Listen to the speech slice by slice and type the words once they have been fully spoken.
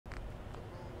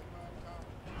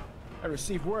I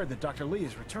received word that Dr. Lee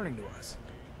is returning to us.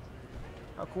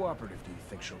 How cooperative do you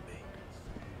think she'll be?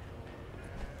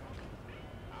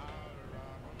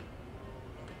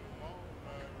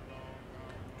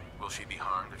 Will she be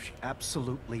harmed if she...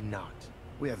 Absolutely not.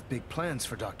 We have big plans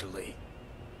for Dr. Lee,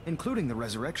 including the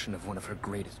resurrection of one of her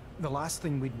greatest. The last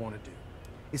thing we'd want to do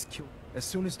is kill. As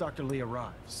soon as Dr. Lee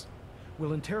arrives,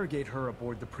 we'll interrogate her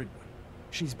aboard the Pridwin.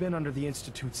 She's been under the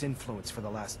Institute's influence for the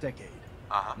last decade.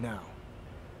 Now,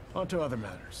 on to other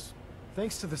matters.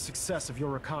 Thanks to the success of your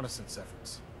reconnaissance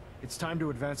efforts, it's time to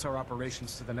advance our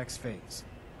operations to the next phase.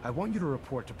 I want you to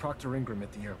report to Proctor Ingram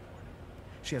at the airport.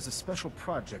 She has a special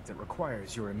project that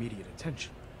requires your immediate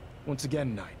attention. Once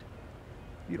again, Knight,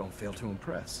 you don't fail to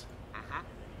impress. From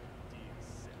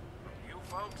you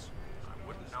folks, I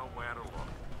wouldn't know where to look.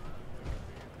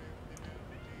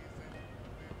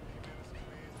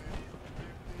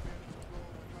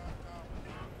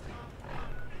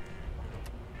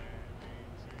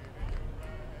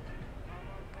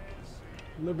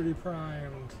 Liberty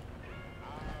primed.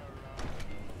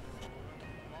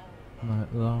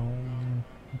 Not long.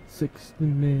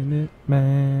 60-minute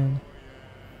man.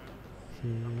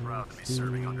 I'm proud to be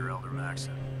serving under Elder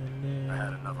Maxon. I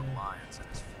had enough of Lyons and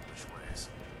his foolish ways.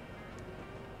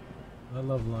 I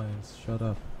love Lions. Shut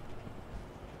up.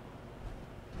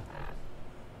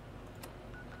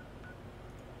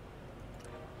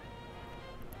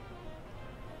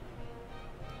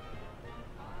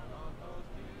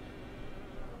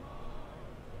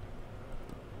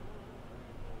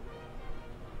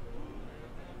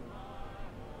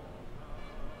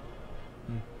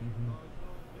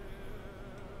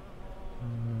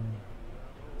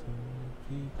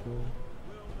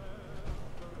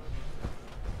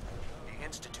 The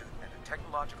Institute and the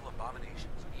technological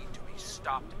abominations need to be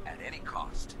stopped at any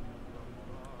cost.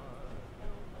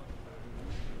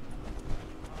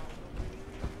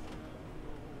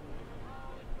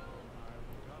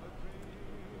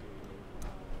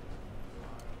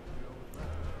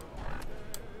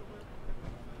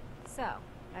 So,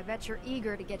 I bet you're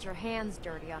eager to get your hands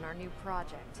dirty on our new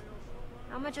project.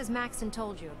 How much has Maxon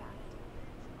told you about it?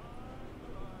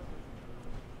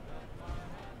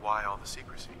 Why all the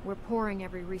secrecy? We're pouring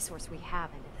every resource we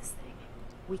have into this thing.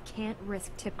 We can't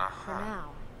risk tipping for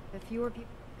now. The fewer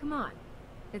people... Come on.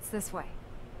 It's this way.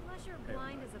 Unless you're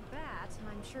blind as a bat,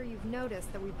 I'm sure you've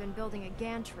noticed that we've been building a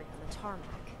gantry on the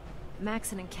tarmac.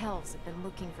 Maxon and Kells have been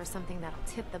looking for something that'll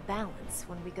tip the balance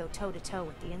when we go toe-to-toe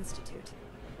with the Institute.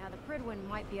 Now, the Pridwin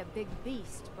might be a big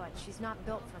beast, but she's not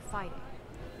built for fighting.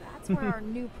 That's where our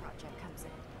new project comes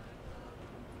in.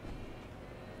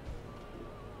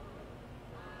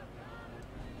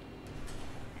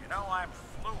 You know, I'm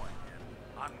fluent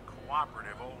in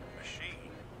uncooperative old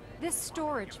machine. This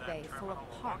storage bay full of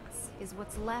parts is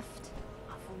what's left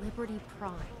of Liberty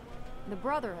Prime. The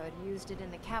Brotherhood used it in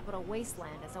the capital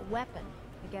Wasteland as a weapon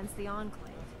against the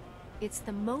Enclave. It's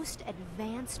the most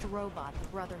advanced robot the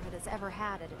Brotherhood has ever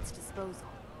had at its disposal.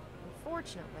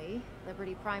 Unfortunately,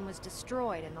 Liberty Prime was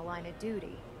destroyed in the line of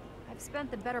duty. I've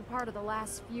spent the better part of the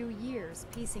last few years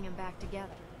piecing him back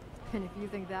together. And if you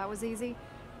think that was easy,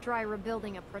 try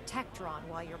rebuilding a Protectron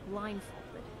while you're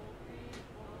blindfolded.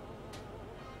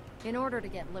 In order to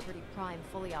get Liberty Prime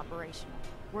fully operational,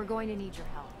 we're going to need your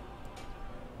help.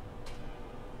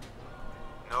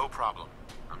 No problem.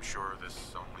 I'm sure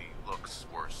this only looks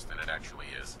worse than it actually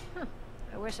is.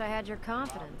 I wish I had your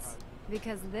confidence,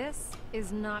 because this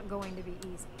is not going to be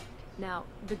easy. Now,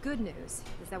 the good news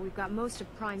is that we've got most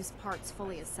of Prime's parts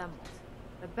fully assembled.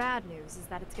 The bad news is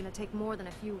that it's going to take more than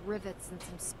a few rivets and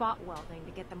some spot welding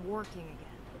to get them working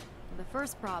again. The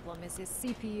first problem is his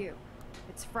CPU.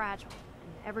 It's fragile,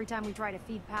 and every time we try to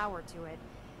feed power to it,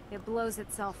 it blows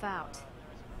itself out.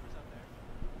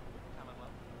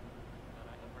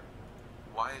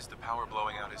 Why is the power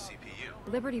blowing out his CPU?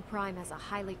 Liberty Prime has a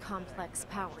highly complex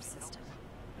power system.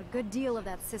 A good deal of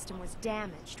that system was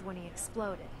damaged when he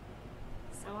exploded.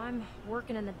 So I'm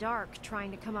working in the dark,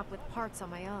 trying to come up with parts on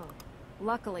my own.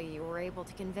 Luckily, you were able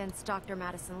to convince Dr.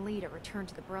 Madison Lee to return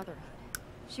to the Brotherhood.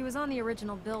 She was on the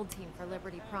original build team for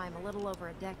Liberty Prime a little over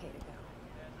a decade ago.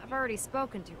 I've already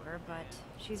spoken to her, but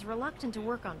she's reluctant to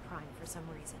work on Prime for some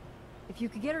reason. If you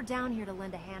could get her down here to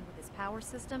lend a hand with his power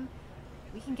system,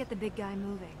 we can get the big guy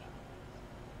moving.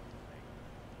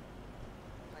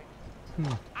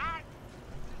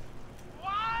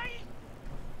 Why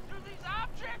do these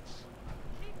objects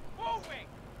keep moving?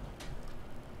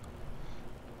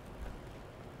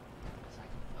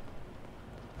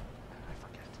 I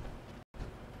forget.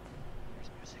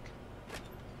 There's music.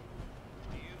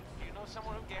 Do you know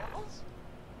someone who gambles?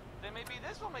 Then maybe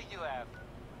this will make you laugh.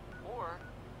 Or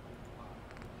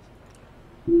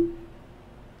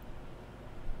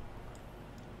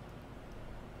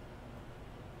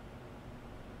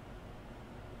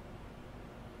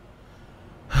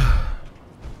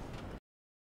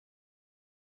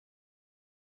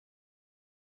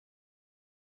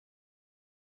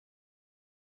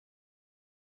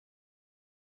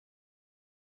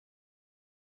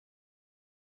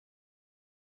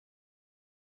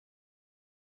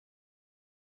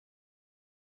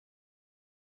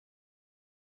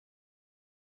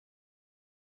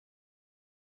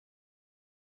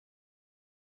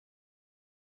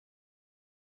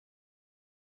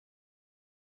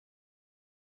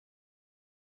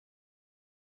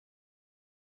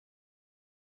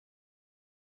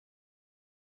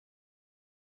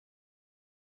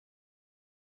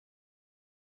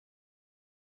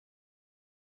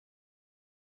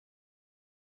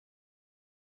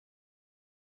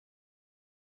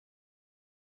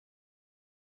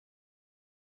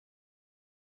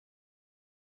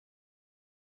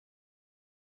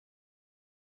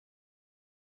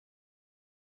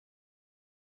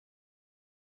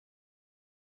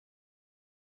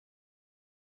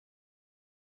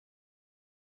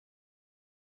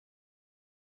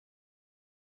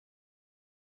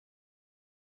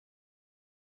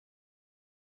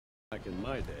back in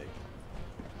my day.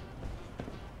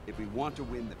 If we want to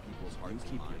win the people's hearts and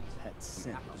keep your minds, pet we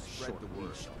scent have to on a spread short the word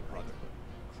leash, of all the right? Brotherhood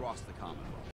across the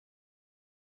Commonwealth.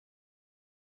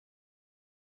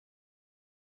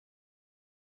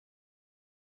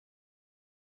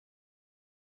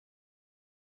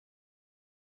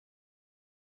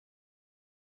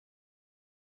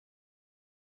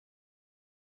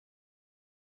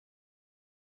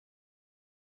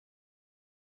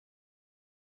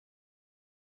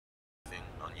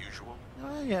 Unusual?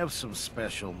 I have some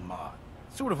special mod.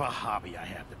 Sort of a hobby I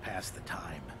have to pass the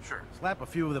time. Sure. Slap a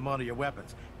few of them onto your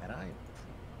weapons, and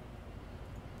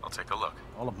I'll take a look.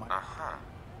 all of my... Uh-huh.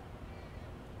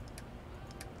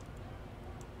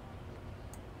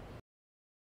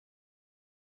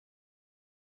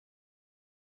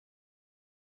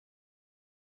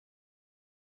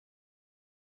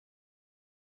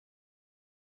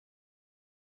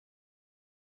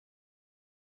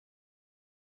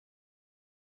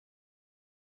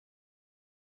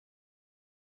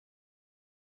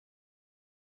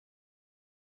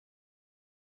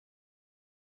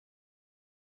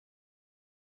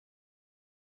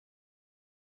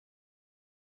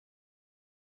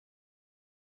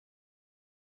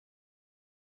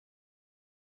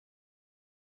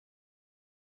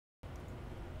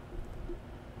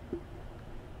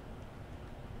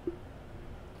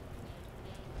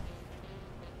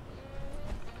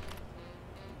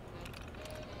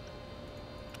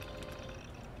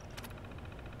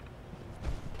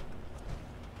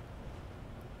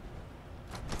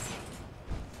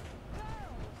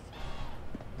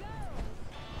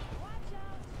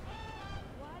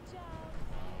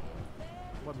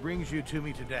 What brings you to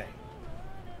me today?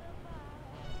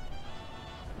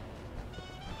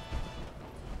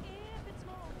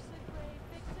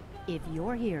 If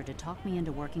you're here to talk me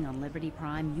into working on Liberty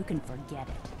Prime, you can forget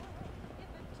it.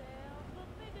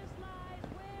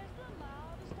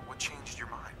 What changed your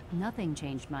mind? Nothing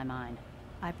changed my mind.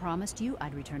 I promised you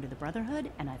I'd return to the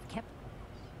Brotherhood, and I've kept...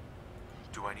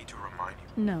 Do I need to remind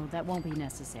you? No, that won't be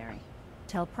necessary.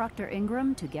 Tell Proctor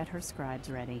Ingram to get her scribes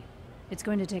ready. It's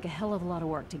going to take a hell of a lot of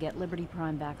work to get Liberty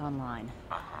Prime back online.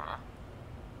 Uh-huh.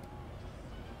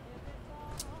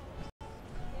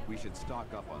 We should stock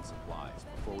up on supplies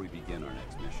before we begin our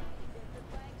next mission.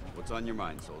 What's on your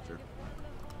mind, soldier?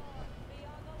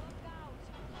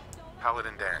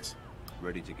 Paladin dance.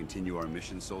 Ready to continue our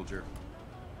mission, soldier?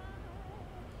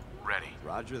 Ready.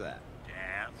 Roger that.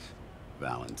 Dance?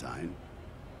 Valentine.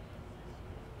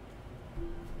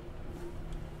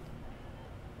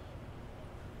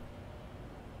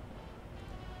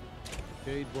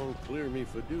 Cade won't clear me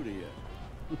for duty yet.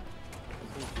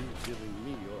 I think he's giving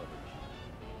me orders.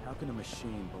 How can a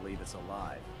machine believe it's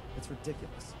alive? It's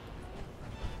ridiculous.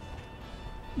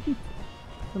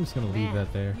 I'm just gonna leave Man,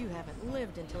 that there. You haven't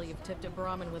lived until you've tipped a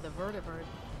Brahmin with a vertibird.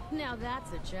 Now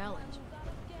that's a challenge.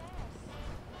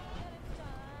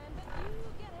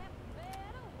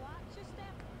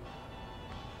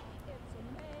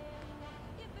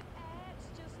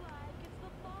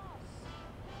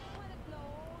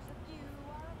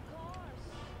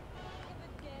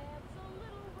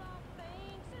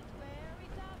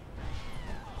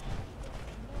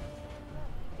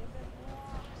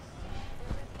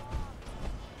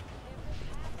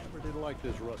 Never did like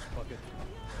this rust bucket.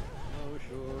 Oh,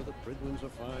 sure, the Pridwin's a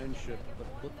fine ship,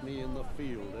 but put me in the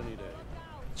field any day.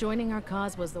 Joining our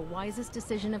cause was the wisest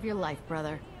decision of your life,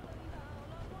 brother.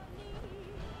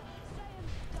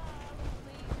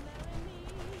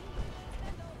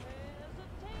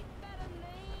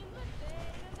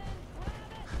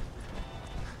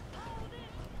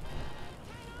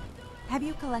 Have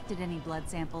you collected any blood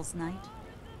samples, Knight?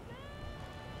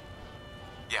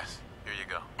 Yes, here you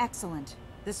go. Excellent.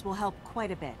 This will help quite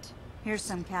a bit. Here's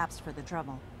some caps for the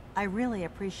trouble. I really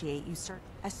appreciate you, sir.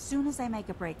 As soon as I make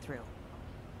a breakthrough,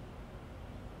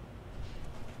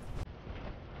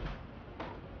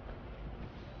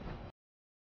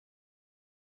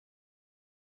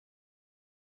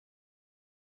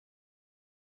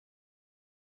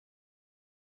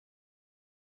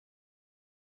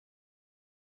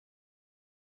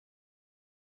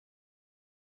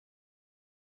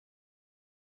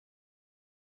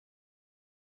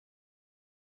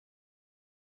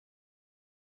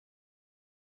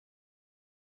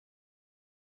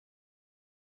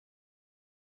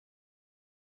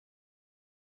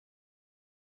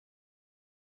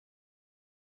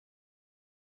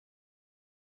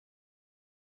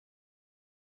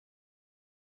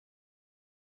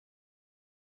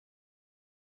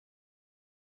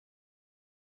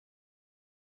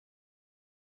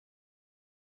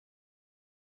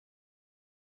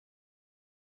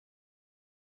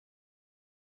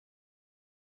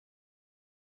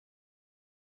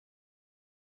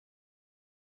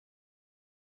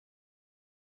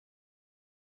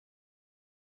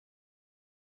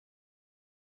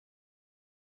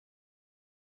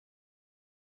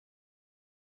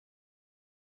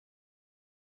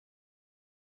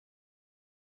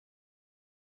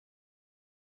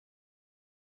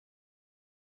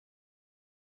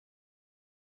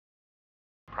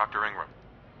 Proctor Ingram.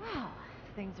 Well,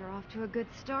 things are off to a good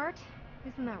start.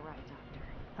 Isn't that right, Doctor?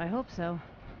 I hope so.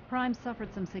 Prime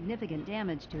suffered some significant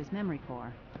damage to his memory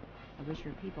core. I wish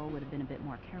your people would have been a bit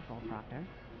more careful, Proctor.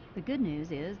 The good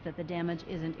news is that the damage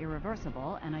isn't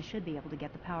irreversible, and I should be able to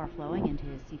get the power flowing into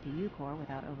his CPU core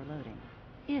without overloading.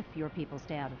 If your people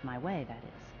stay out of my way, that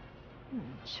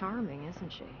is. Charming,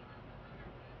 isn't she?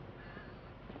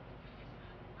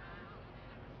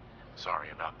 Sorry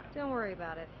about that. Don't worry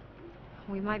about it.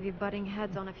 We might be butting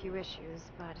heads on a few issues,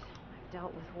 but I've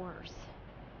dealt with worse.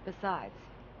 Besides,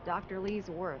 Dr. Lee's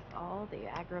worth all the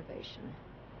aggravation.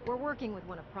 We're working with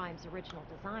one of Prime's original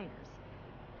designers.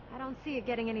 I don't see it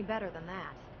getting any better than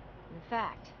that. In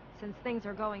fact, since things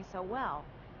are going so well,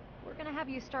 we're gonna have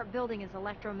you start building his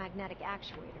electromagnetic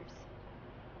actuators.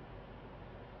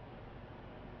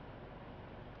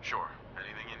 Sure,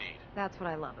 anything you need. That's what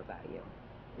I love about you.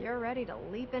 You're ready to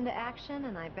leap into action,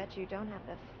 and I bet you don't have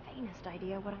the faintest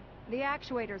idea what The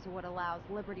actuators are what allows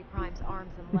Liberty Prime's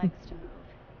arms and legs to move.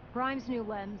 Prime's new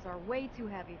limbs are way too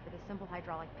heavy for the simple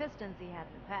hydraulic pistons he had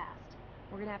in the past.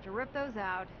 We're gonna have to rip those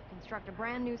out, construct a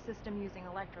brand new system using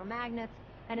electromagnets,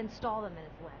 and install them in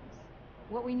his limbs.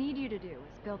 What we need you to do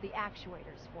is build the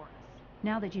actuators for us.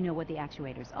 Now that you know what the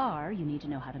actuators are, you need to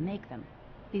know how to make them.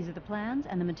 These are the plans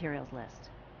and the materials list.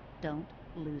 Don't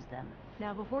lose them.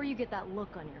 Now, before you get that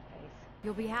look on your face,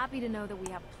 you'll be happy to know that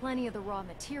we have plenty of the raw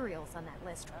materials on that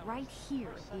list right here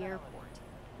at the airport.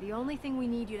 The only thing we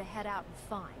need you to head out and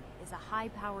find is a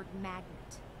high-powered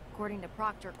magnet. According to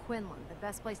Proctor Quinlan, the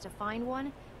best place to find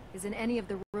one is in any of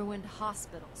the ruined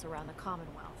hospitals around the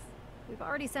Commonwealth. We've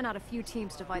already sent out a few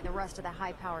teams to find the rest of the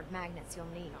high-powered magnets you'll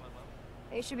need.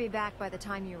 They should be back by the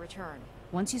time you return.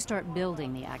 Once you start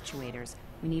building the actuators,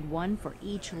 we need one for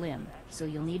each limb, so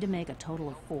you'll need to make a total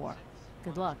of 4.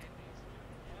 Good luck.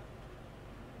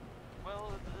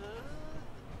 Well,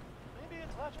 maybe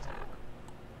it's logical.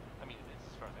 I mean, it is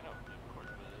as far as I know, of course,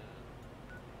 but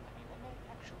I mean, they might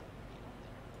actually be out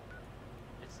there.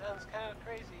 It sounds kind of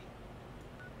crazy,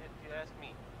 if you ask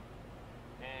me.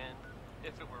 And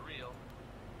if it were real,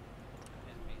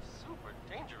 it'd be super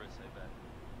dangerous, I bet.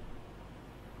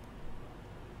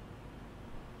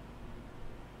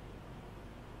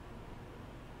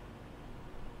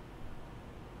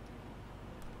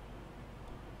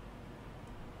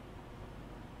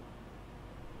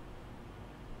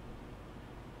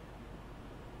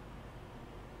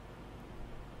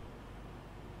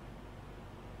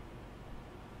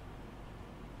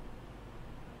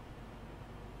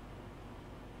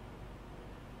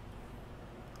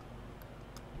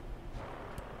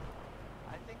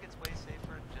 It's way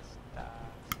safer just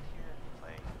sit here and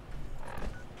play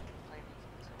music.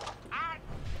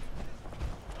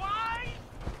 Why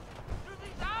do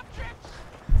these objects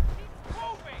keep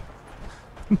moving?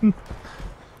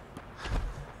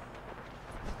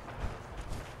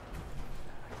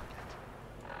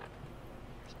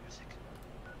 Here's music.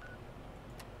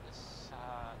 This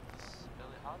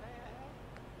Billie Holiday, I think?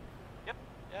 Yep,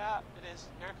 yeah, it is.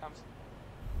 Here it comes.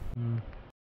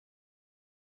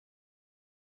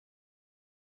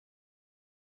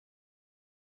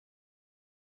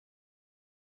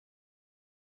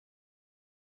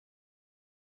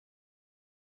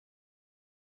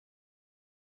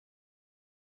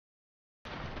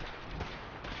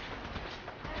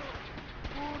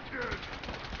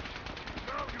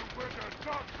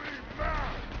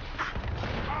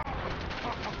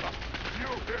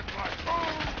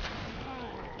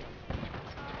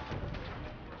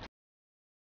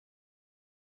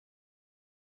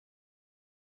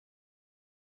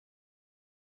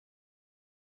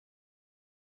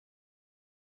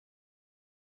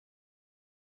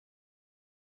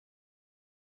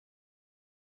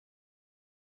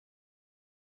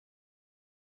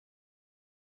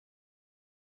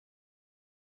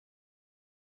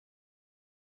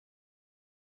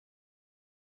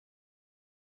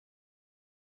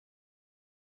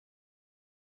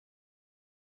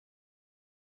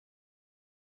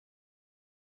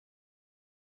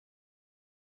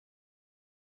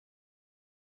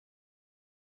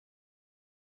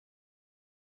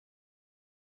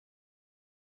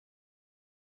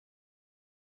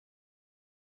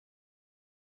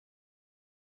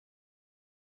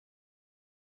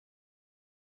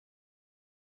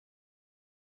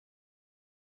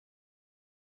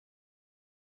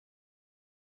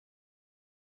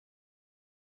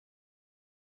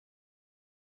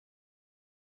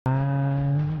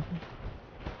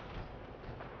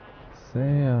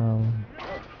 Sam.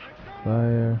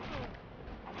 Fire.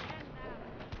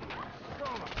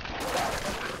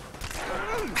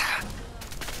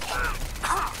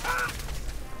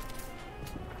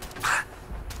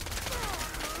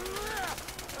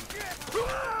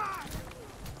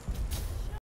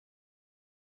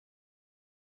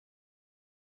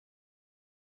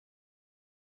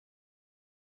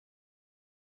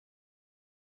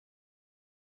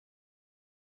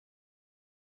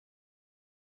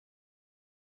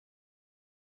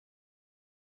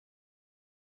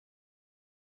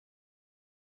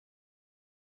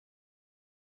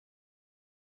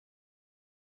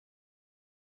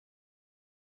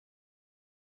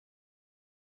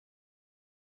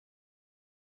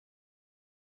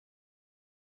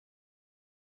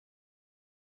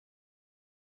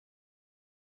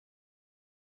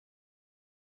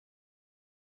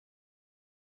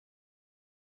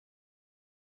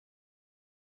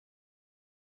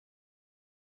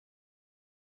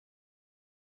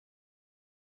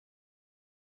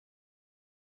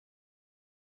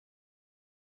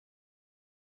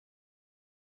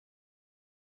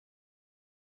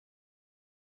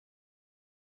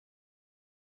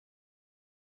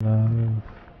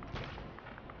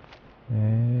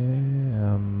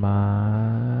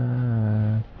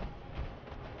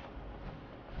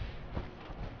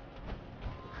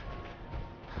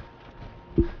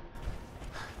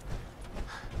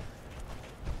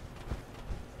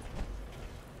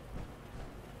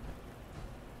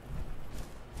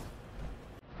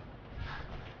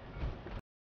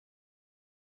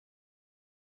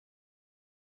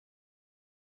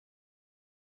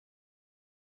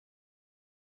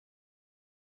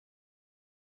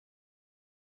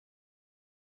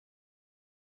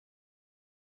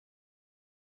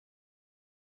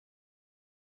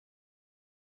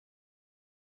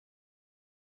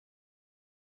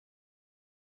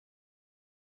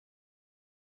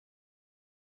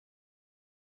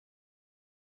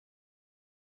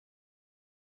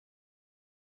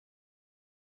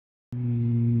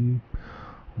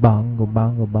 Bongo,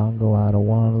 bongo, bongo, I don't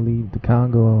wanna leave the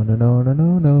Congo. No, no, no,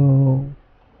 no, no.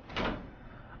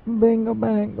 Bingo,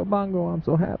 bango, bongo, I'm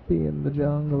so happy in the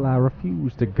jungle, I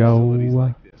refuse to Facilities go.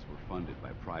 like this were funded by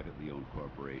privately owned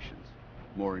corporations,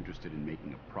 more interested in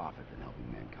making a profit than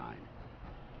helping mankind.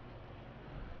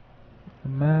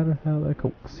 No matter how they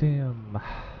coax him,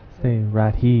 stay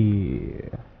right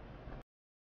here.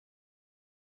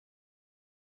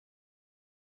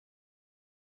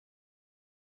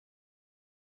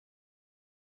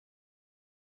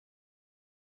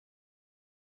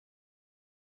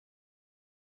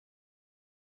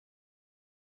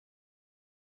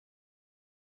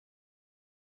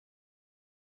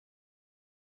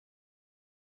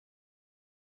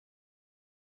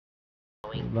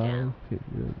 Life,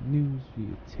 the news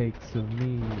you takes of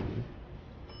me.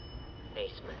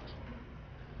 Basement.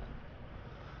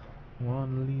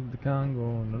 Wanna leave the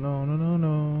Congo, no, no, no, no,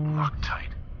 no. Look tight.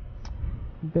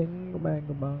 Bingo,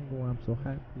 bango, bongo, I'm so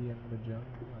happy in the jungle,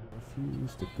 I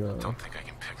refuse to go. Don't think I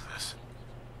can pick this.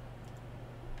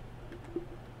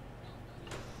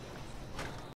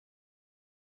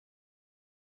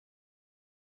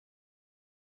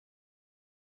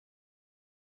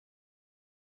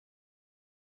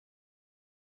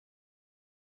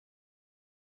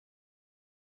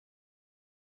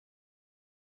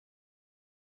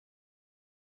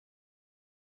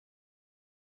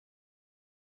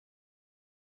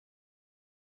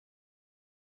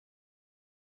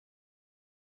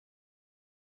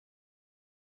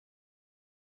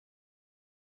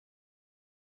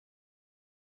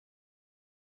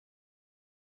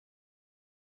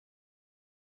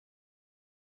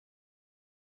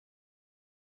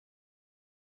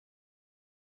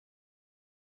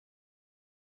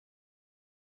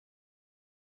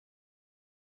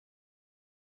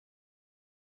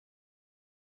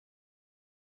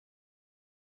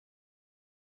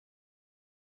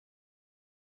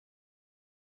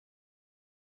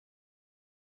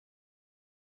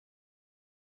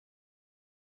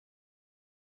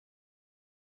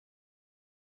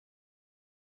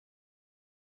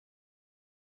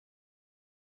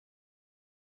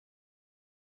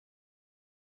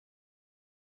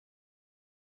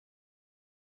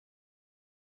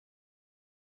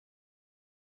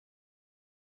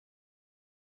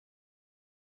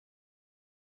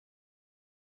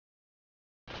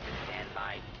 Stand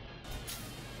by.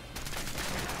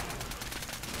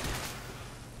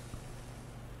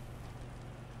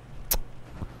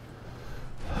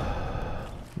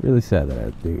 Really sad that I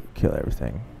had to kill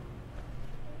everything.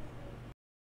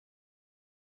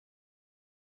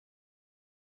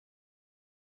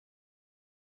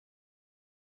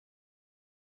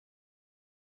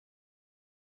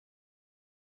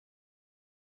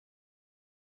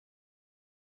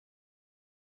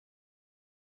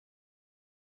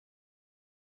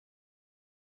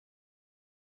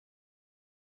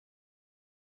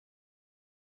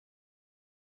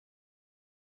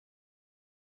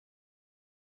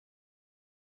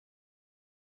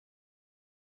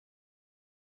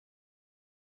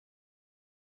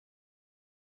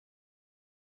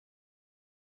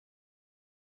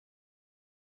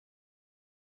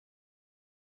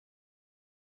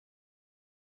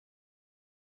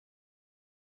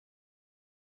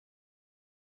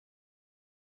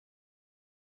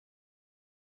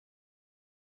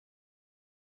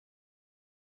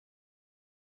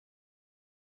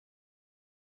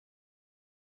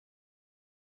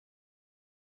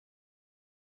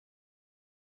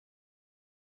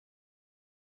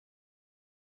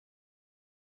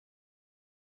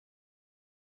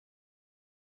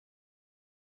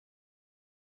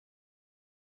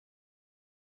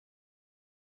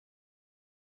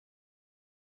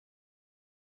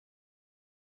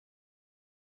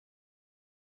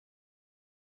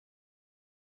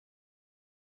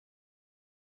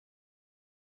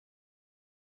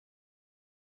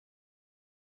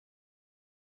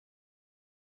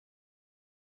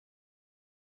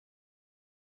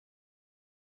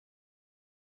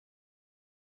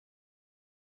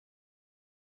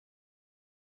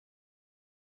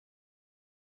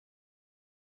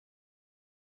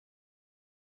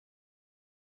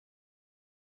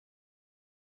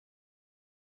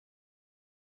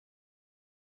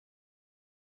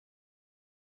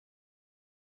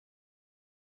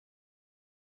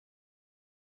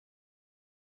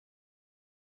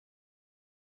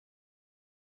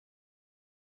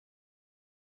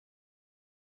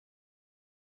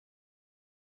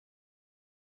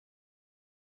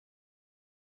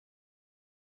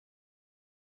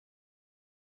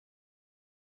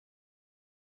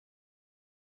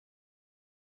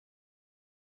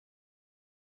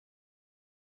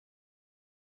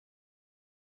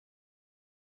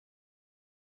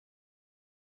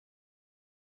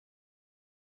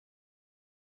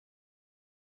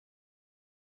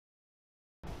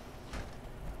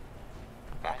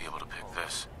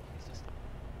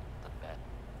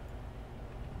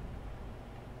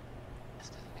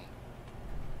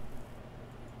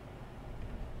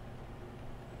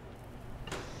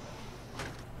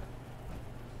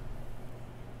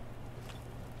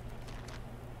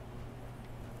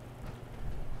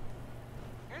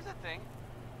 here's the thing.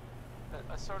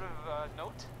 A sort of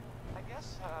note, I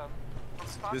guess. From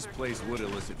This Sponsor place would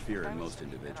George elicit fear in most Dynasty,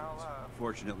 and individuals. I'll,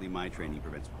 Fortunately, my training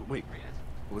prevents... Wait,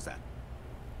 what was that?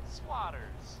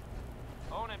 Squatters.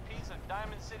 Own a piece of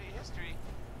Diamond City history,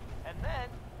 and then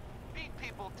beat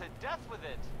people to death with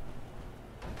it.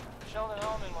 Sheldon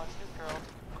Hellman wants his girl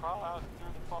to crawl out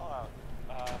through the fallout.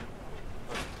 But,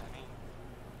 I mean,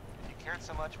 if he cared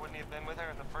so much, wouldn't he have been with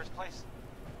her in the first place?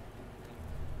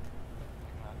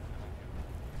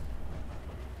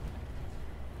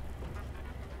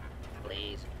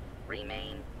 Please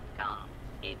remain calm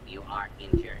if you are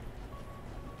injured.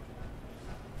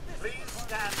 Please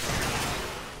stand.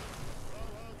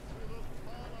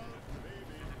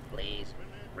 Please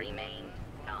remain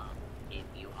calm if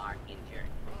you are injured.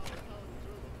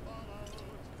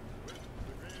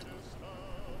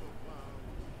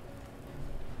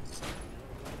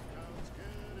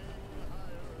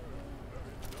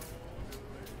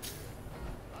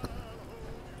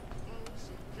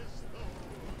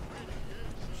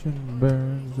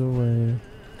 Burns away.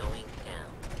 Going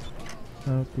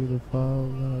down. Out through the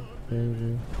fallout,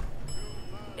 baby.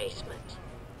 Basement.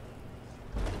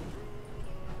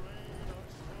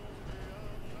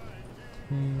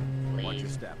 Watch your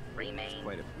step. Remain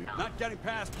Quite a... calm. Not getting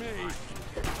past me!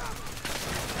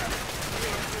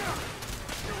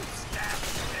 Stand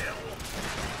still.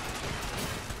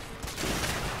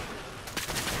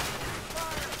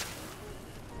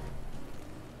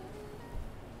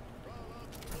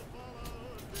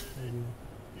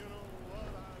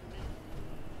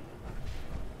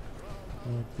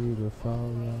 Out through the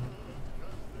fallout.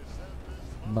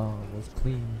 Bomb was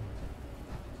clean.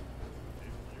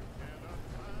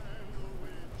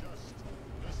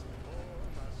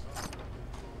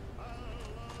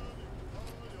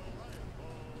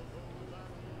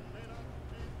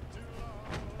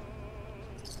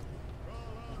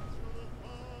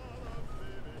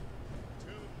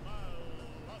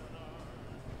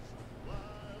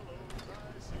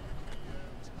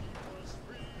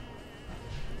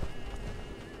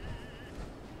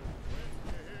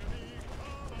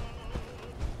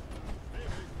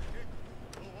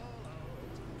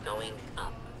 Going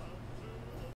up.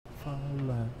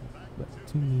 Fallout, back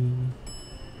to me.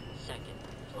 Second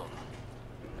floor.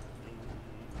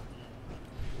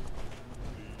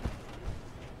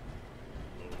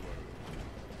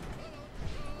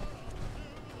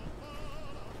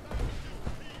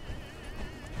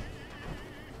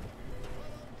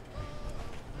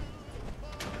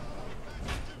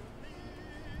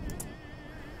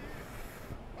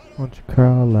 Won't you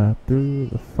crawl out through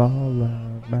the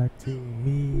fallout back to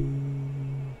me?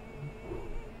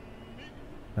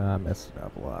 I messed it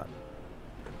up a lot.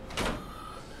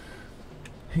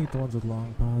 Hate the ones with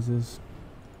long pauses.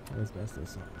 Always mess those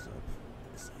songs up.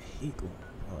 I hate long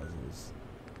pauses.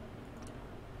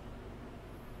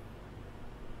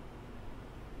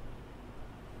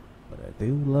 But I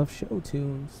do love show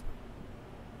tunes.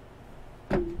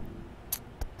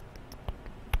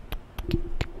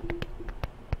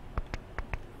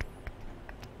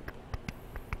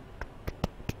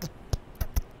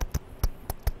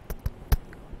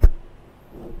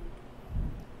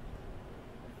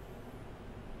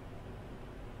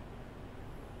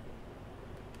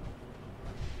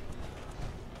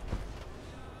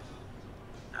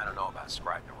 I don't know about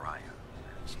Scribe Naraya.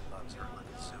 She loves her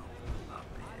little zoo a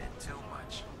bit too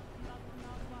much.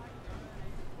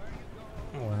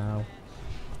 Wow.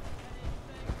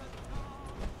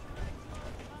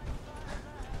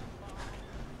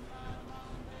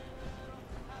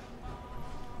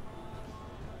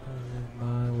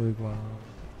 My wigwam.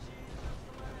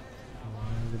 I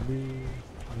wanted to be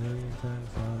a million times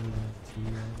harder than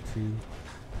TNT.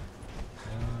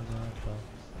 Yada bump,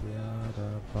 yada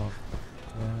bump,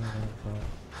 yada bump,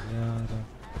 yada.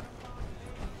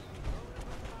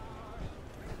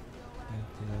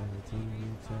 After the TV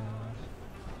time,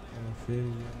 I'm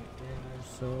feeling in your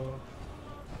soul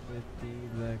with the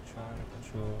electronic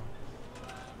control.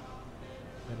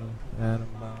 Little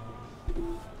atom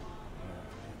bomb.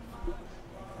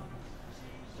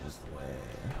 Just the way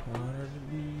I want her to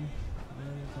be,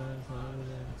 many times harder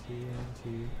than TNT.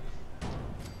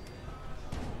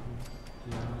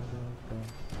 Yada, bump,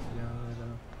 yada.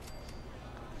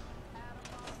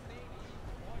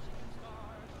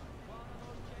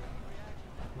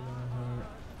 My heart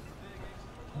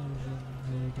isn't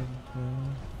making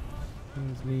cloud.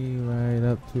 Brings me right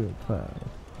up to a cloud.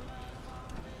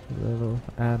 Little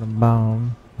atom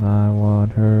bomb. I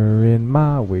want her in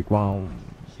my wigwam.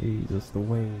 She's just the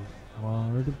way I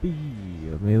want her to be.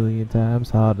 A million times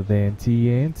hotter than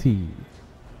TNT.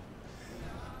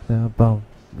 Now bump,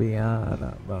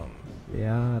 Biada bum.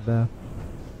 Biada.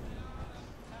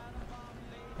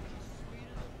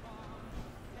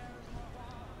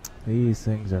 These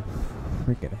things are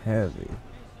freaking heavy.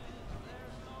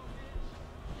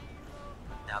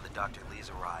 Now that Dr. Lee's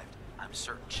arrived, I'm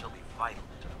certain she'll be vital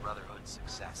to the Brotherhood's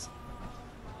success.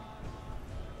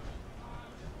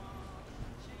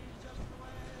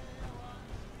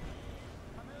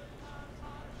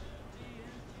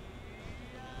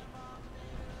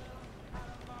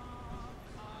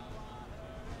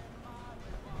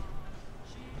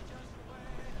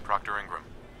 Proctor Ingram.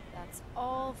 That's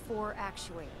all 4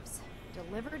 actuators.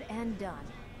 Delivered and done.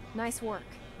 Nice work.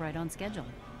 Right on schedule.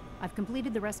 I've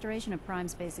completed the restoration of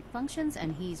Prime's basic functions,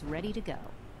 and he's ready to go.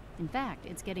 In fact,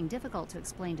 it's getting difficult to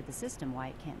explain to the system why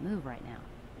it can't move right now.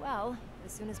 Well,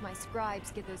 as soon as my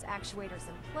scribes get those actuators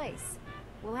in place,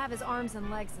 we'll have his arms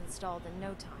and legs installed in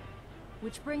no time.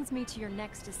 Which brings me to your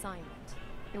next assignment.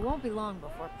 It won't be long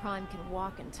before Prime can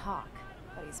walk and talk,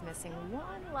 but he's missing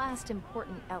one last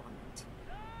important element.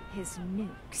 His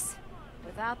nukes.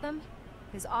 Without them,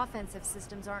 his offensive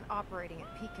systems aren't operating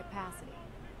at peak capacity.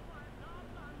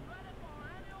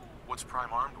 What's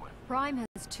Prime armed with? Prime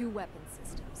has 2 weapon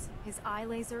systems, his eye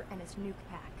laser and his nuke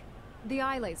pack. The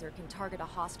eye laser can target a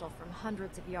hostile from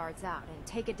hundreds of yards out and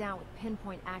take it down with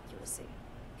pinpoint accuracy.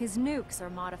 His nukes are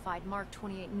modified Mark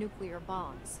 28 nuclear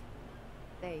bombs.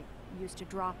 They used to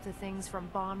drop the things from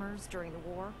bombers during the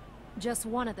war. Just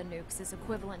one of the nukes is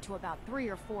equivalent to about 3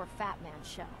 or 4 Fat Man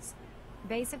shells.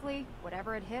 Basically,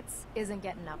 whatever it hits isn't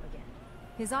getting up again.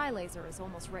 His eye laser is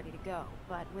almost ready to go,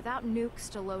 but without nukes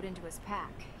to load into his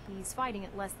pack, he's fighting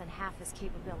at less than half his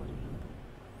capability.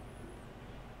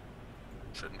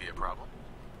 Shouldn't be a problem.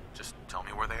 Just tell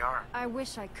me where they are. I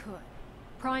wish I could.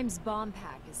 Prime's bomb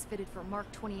pack is fitted for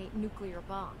Mark 28 nuclear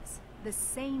bombs, the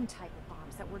same type of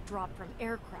bombs that were dropped from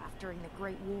aircraft during the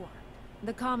Great War.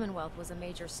 The Commonwealth was a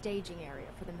major staging area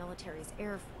for the military's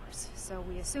air force, so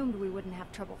we assumed we wouldn't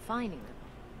have trouble finding them.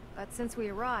 But since we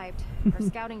arrived, our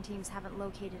scouting teams haven't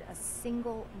located a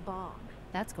single bomb.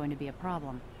 That's going to be a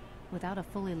problem. Without a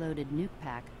fully loaded nuke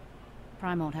pack,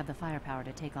 Prime won't have the firepower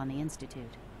to take on the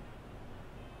Institute.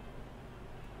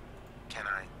 Can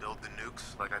I build the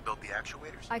nukes like I built the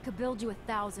actuators? I could build you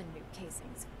 1,000 nuke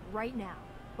casings, right now,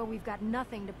 but we've got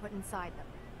nothing to put inside them.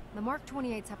 The Mark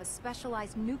 28s have a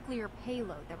specialized nuclear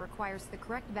payload that requires the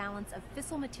correct balance of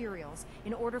fissile materials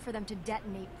in order for them to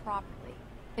detonate properly.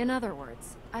 In other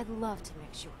words, I'd love to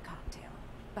mix you a cocktail,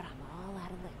 but I'm all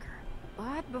out of liquor.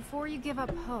 But before you give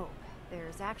up hope,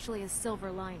 there's actually a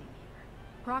silver lining here.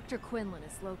 Proctor Quinlan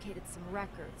has located some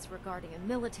records regarding a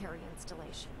military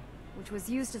installation, which was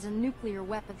used as a nuclear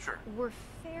weapon. Sure. We're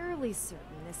fairly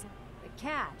certain this... The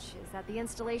catch is that the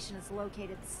installation is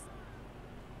located...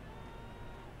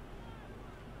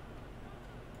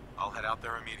 I'll head out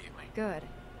there immediately. Good,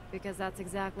 because that's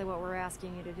exactly what we're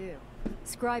asking you to do.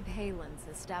 Scribe Halen's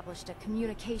established a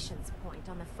communications point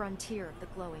on the frontier of the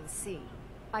glowing sea.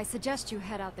 I suggest you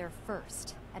head out there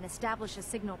first, and establish a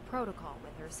signal protocol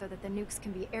with her so that the nukes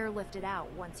can be airlifted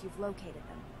out once you've located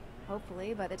them.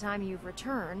 Hopefully, by the time you've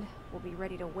returned, we'll be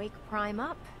ready to wake Prime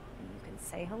up, and you can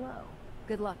say hello.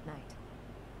 Good luck, Knight.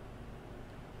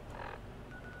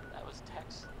 That was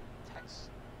Tex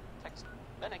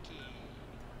Beneke.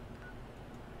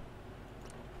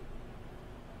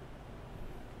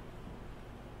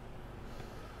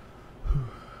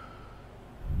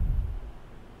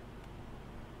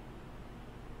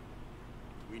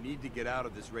 We need to get out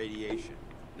of this radiation,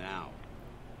 now.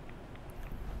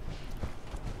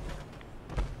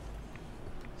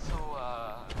 So,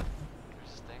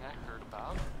 there's this thing I heard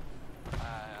about.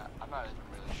 I'm not even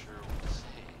really sure what to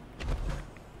say.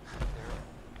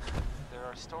 There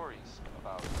are stories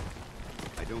about...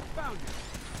 I don't found you.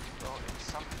 Well, it's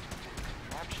some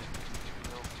contraption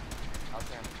built out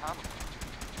there in the Commonwealth.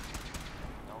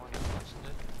 No one has mentioned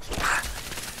it.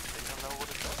 They don't know what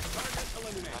it does.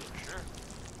 I'm not sure.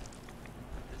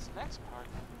 This next part...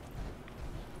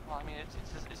 Well, I mean,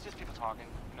 it's just people talking.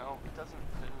 You know, it doesn't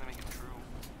make it true.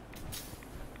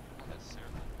 Not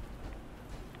necessarily.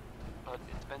 But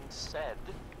it's been said,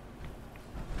 you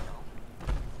know,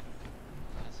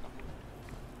 it has something to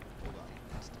do with the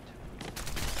Institute.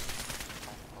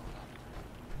 Might blow it up.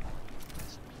 Or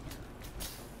disappear.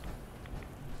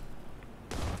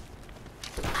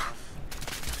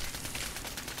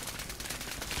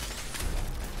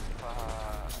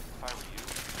 If I were you,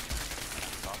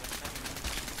 I saw this thing.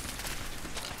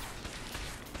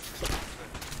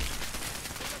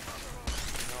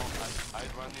 No,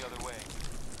 I'd run the other way.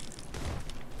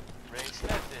 Ray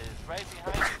Smith is right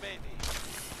behind you, baby.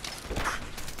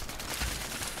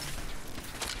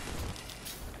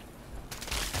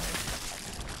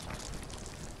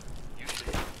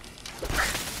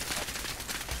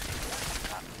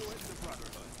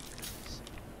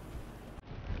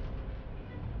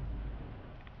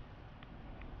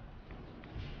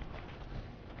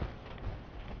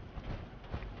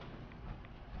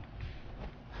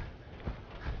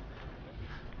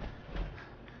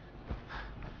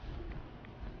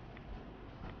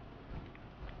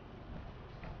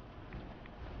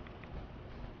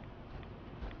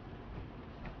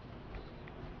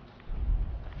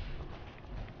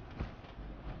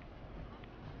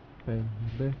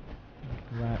 baby.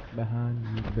 Right behind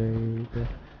you, baby.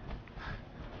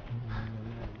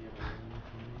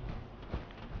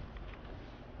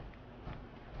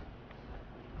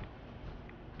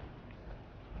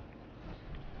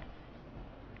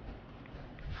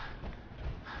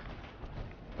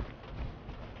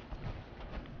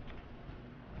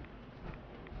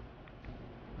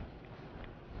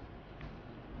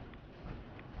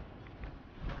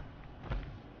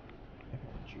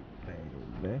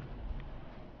 Baby.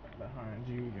 Behind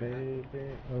you, baby.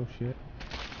 Oh shit.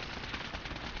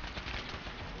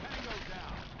 Tango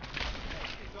down.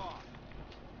 Take it off.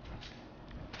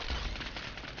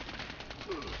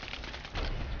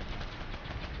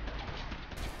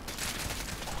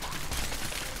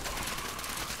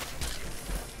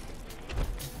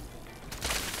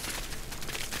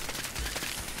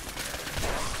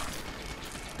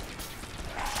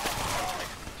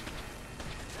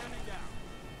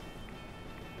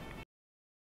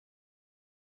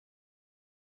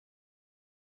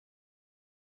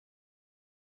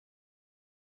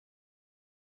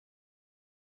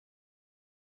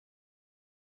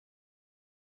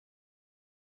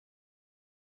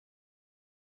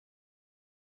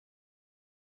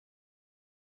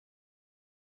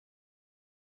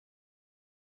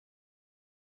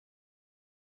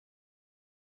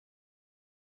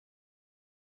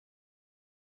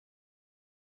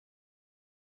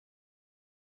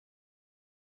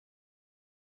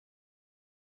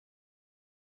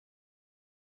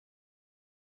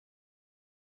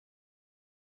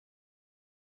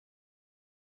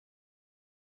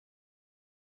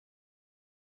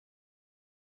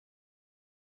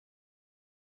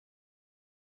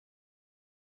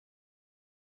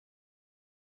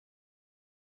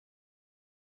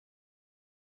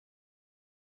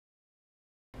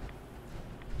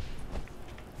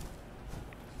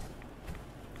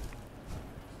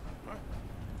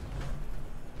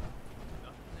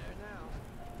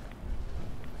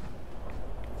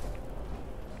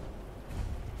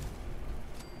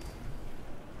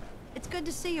 It's good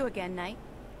to see you again, Knight.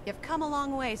 You've come a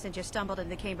long way since you stumbled into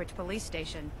the Cambridge police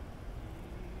station.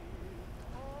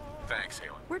 Thanks,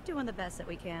 Halen. We're doing the best that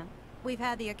we can. We've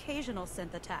had the occasional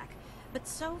synth attack, but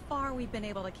so far we've been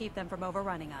able to keep them from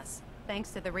overrunning us.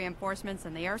 Thanks to the reinforcements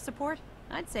and the air support,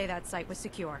 I'd say that site was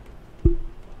secure.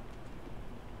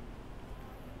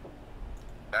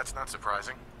 That's not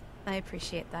surprising. I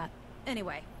appreciate that.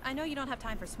 Anyway, I know you don't have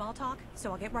time for small talk,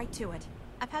 so I'll get right to it.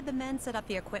 I've had the men set up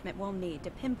the equipment we'll need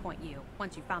to pinpoint you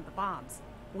once you've found the bombs.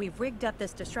 We've rigged up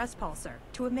this distress pulsar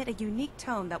to emit a unique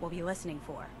tone that we'll be listening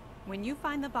for. When you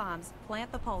find the bombs,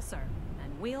 plant the pulsar,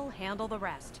 and we'll handle the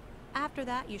rest. After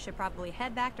that, you should probably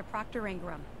head back to Proctor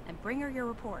Ingram and bring her your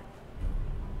report.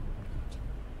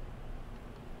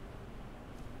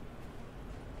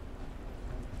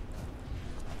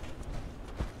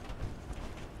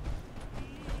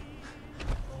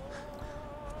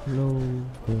 Logo.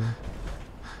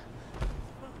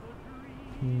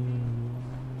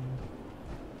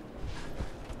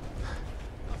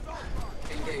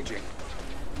 Engaging.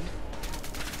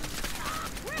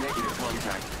 Negative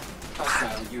contact.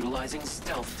 Hostile utilizing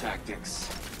stealth tactics.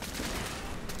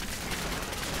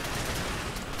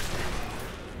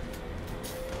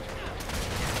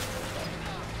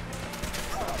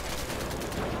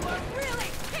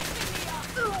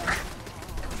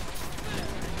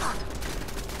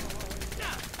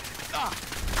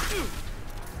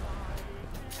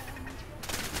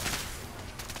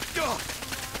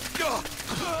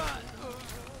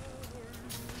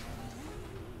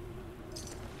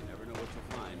 You never know what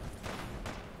you'll find.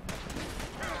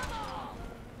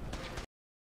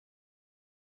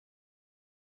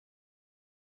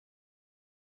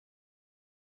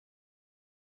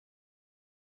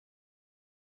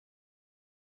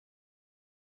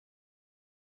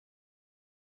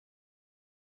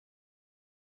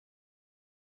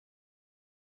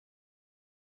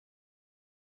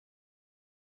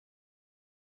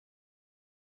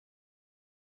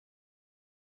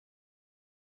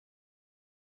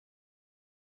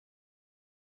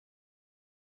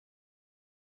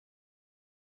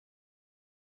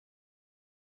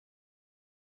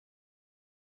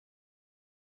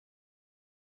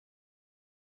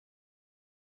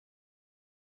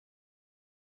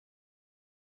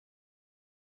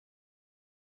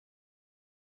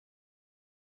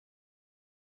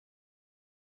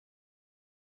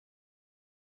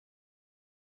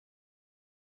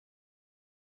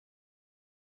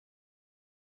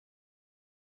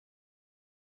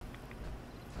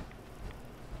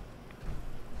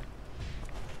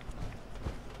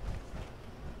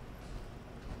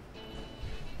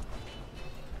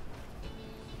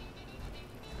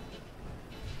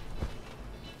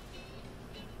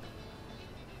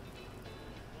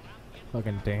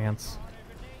 Fucking dance.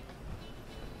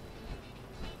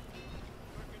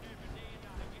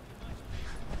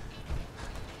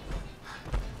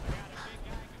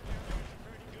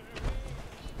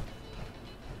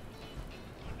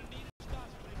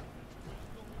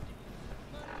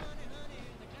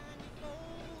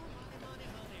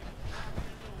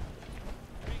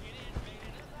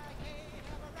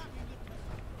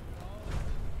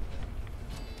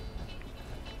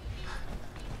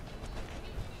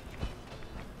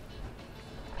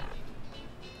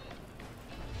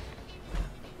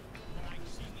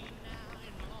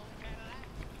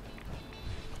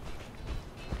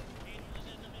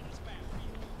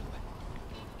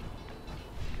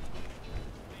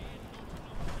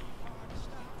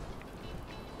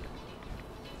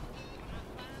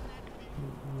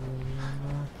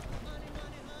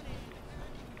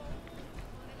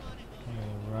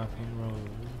 Rock and roll.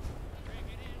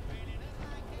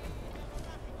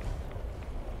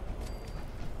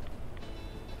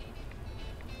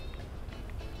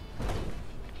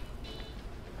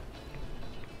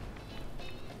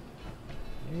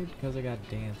 Maybe because I got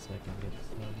dance I can get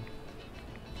some.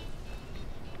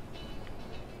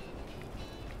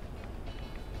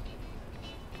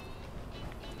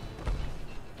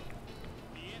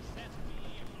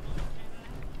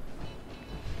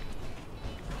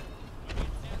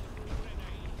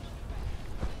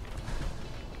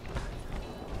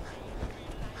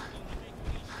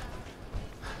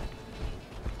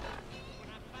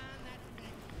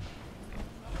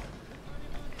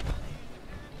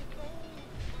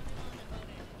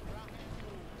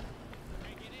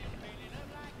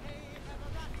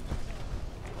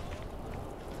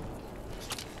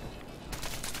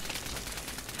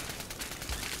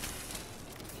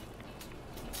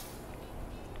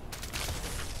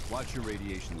 Watch your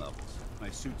radiation levels. My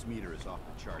suit's meter is off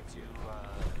the charts here. You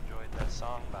enjoyed that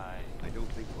song by I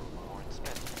don't think we're alone. Warren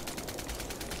Smith.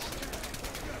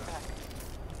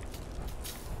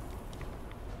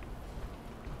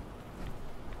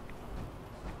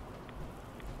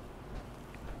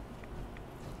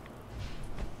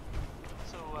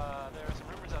 So, there are some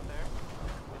rumors out there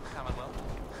in the Commonwealth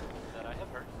that I have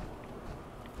heard.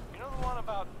 You know the one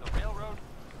about the railroad?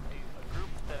 A group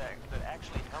that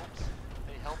actually helps?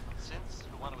 They help since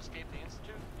who want to escape the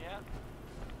Institute? Yeah?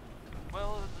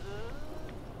 Well,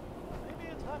 maybe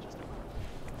it's not just a group.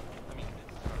 I mean,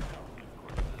 it's sort of, of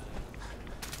course.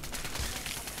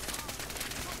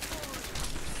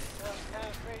 Sounds kind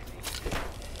of crazy.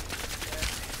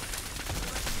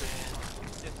 And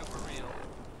if it were real,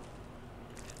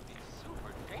 it'd be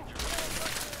super dangerous.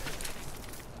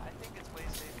 I think it's way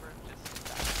safer just to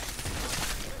die.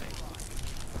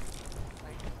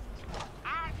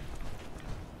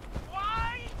 Why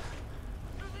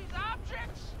do these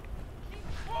objects keep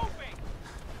moving?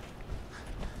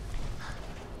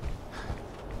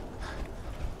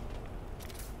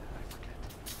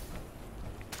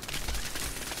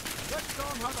 Let's show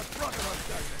 'em how the brother of us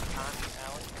does it. Connie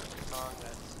Allen, there's a song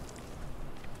that's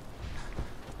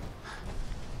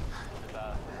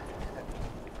about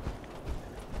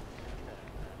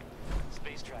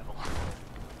space travel.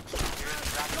 Here's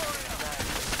Rocket Design.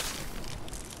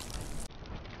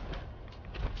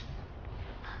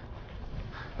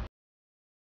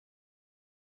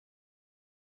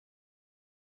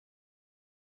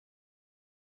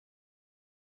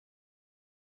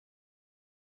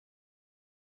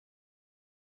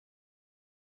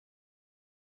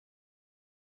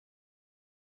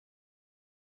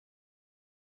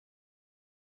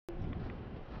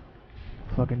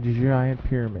 Fucking giant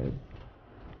pyramid.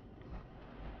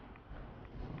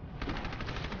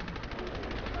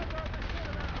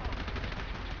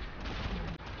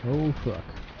 Oh fuck.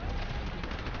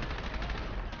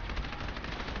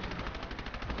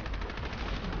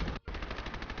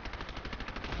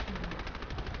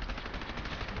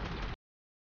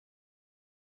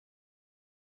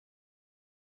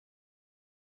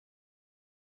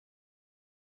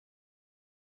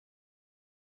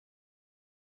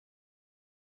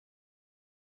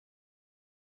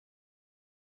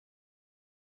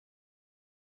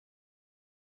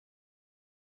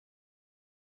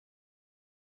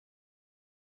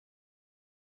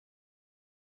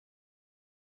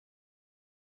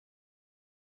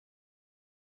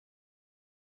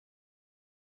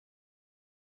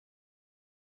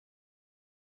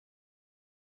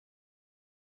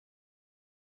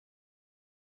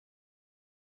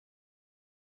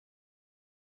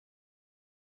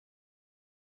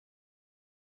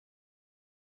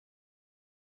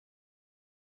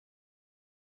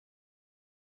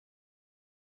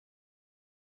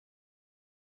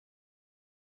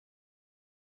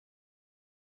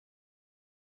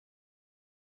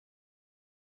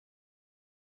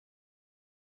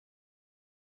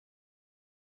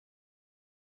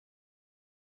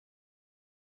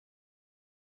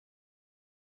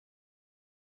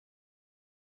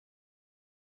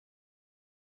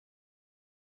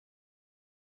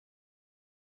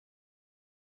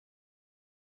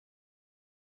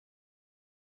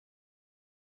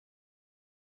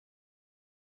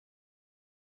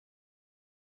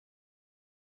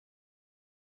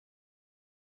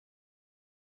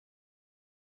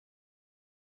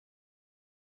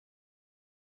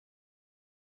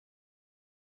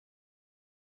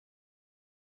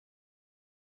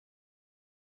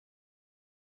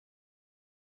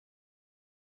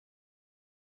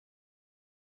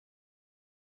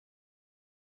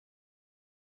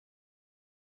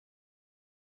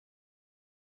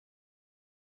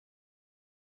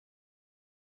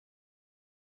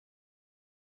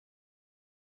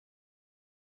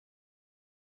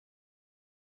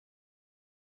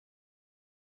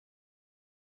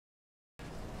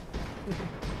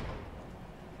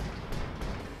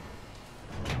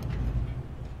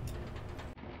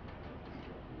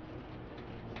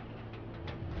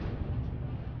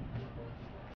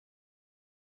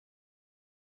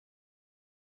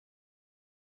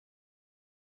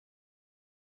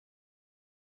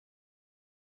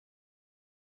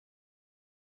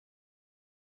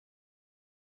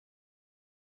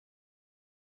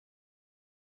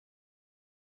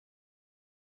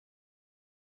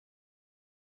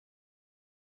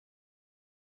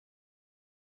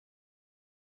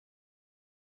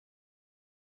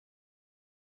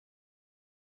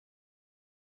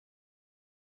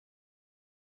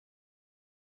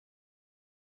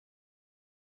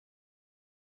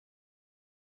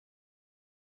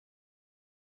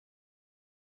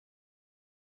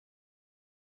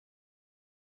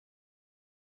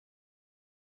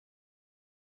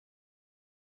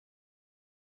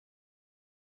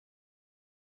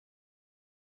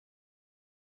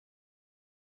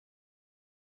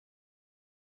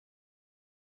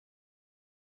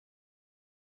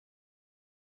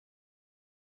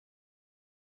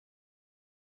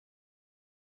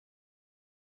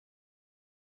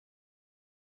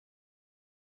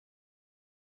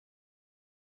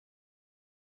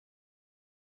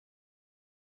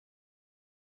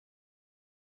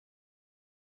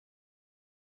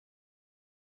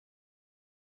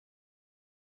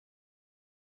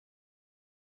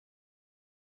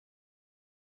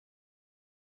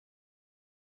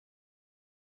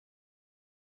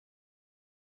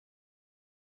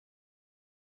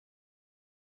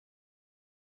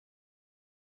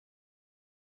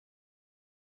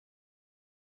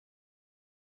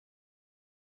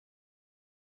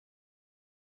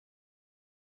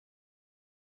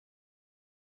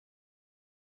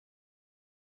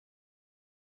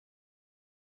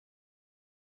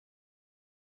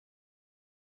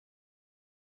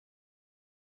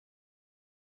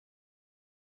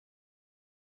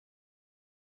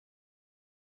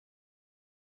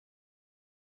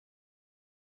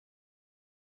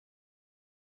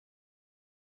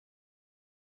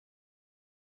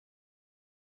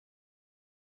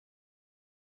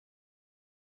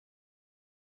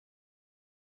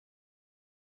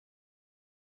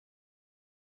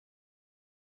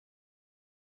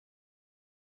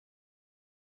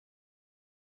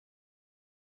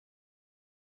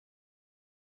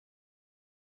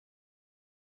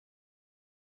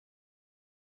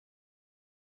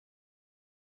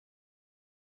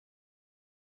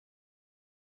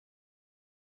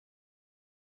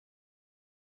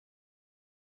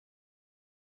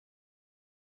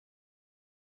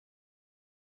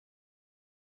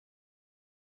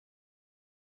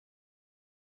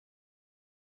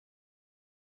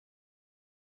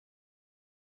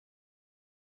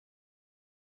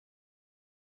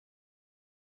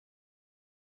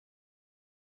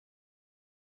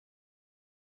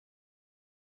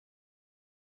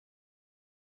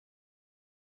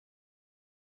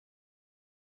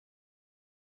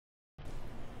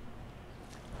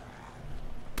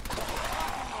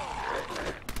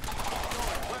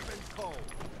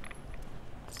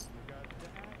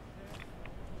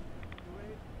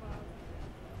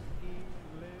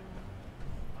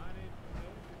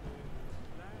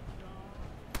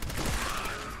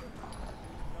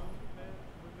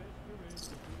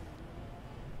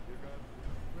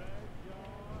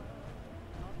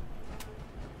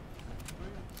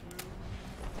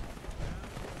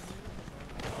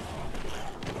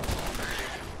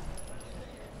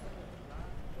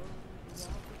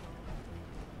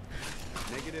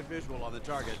 Negative visual on the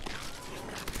target.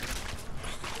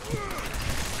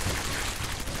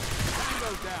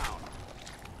 Tango down.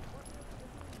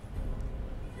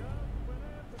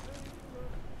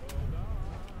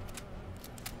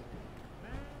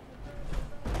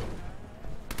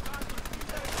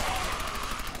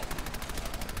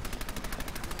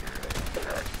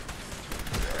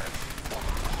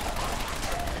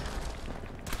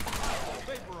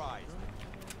 Vaporized.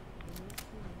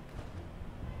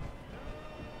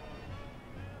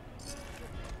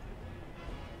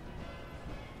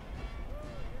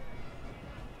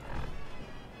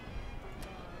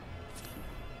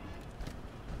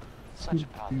 Such a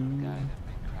positive guy, that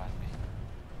big Crosby.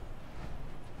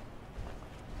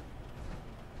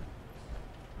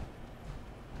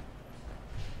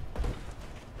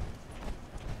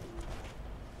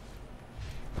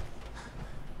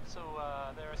 So,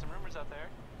 there are some rumors out there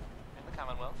in the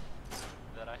Commonwealth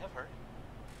that I have heard.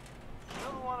 You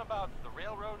know the one about the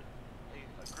railroad?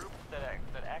 A group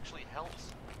that actually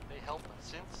helps. They help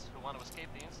synths who want to escape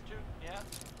the Institute? Yeah?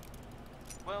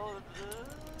 Well,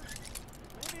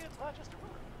 maybe it's not just a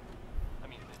rumor. I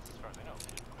mean, it's as far as I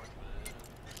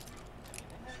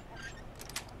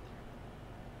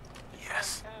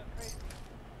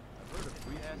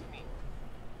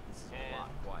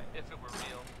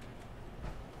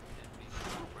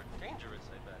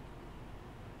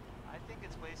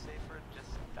way safer to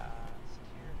just sit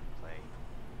here and play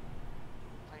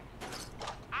music.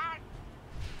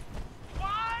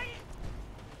 Why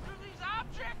do these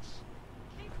objects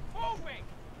keep moving?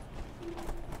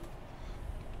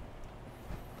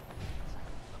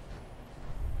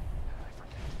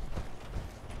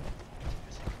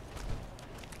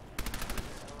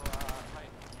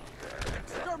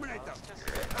 Exterminate them!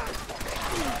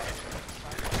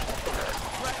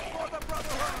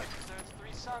 Those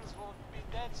three sons will be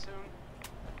dead soon.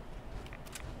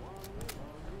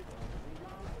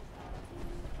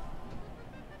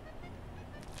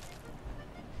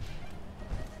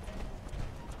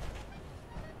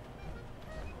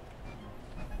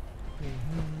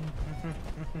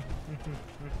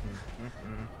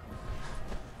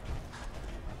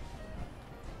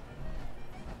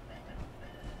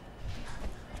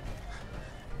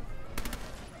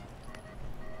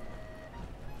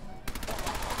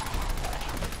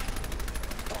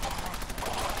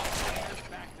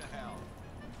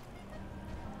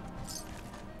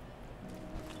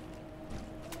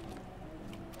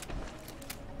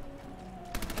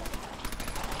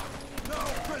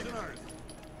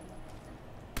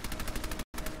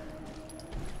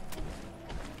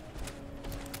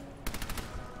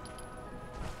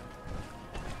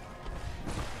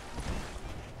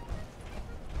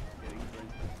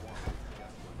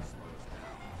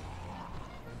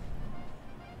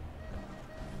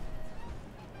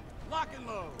 Lock and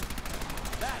load.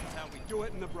 That's how we do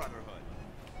it in the Brotherhood.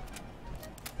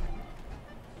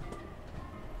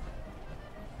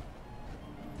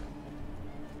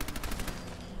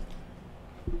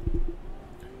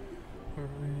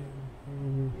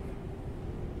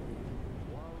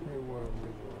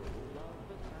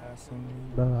 Passing me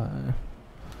by.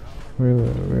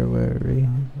 Very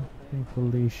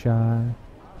thankfully shy.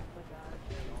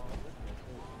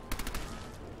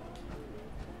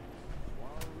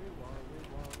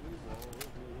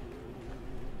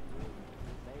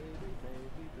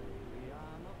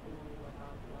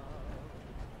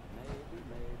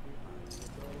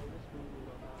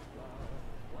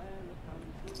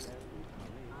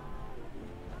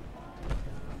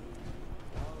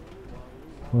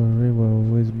 Worry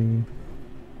woe is me.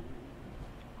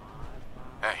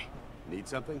 Hey. Need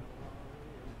something?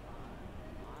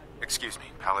 Excuse me,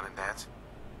 Paladin Dance?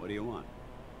 What do you want?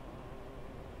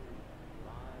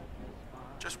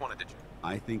 Just wanted to...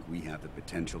 I think we have the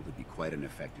potential to be quite an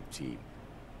effective team,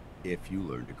 if you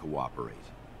learn to cooperate.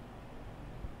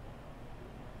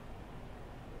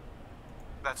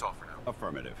 That's all for now.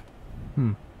 Affirmative.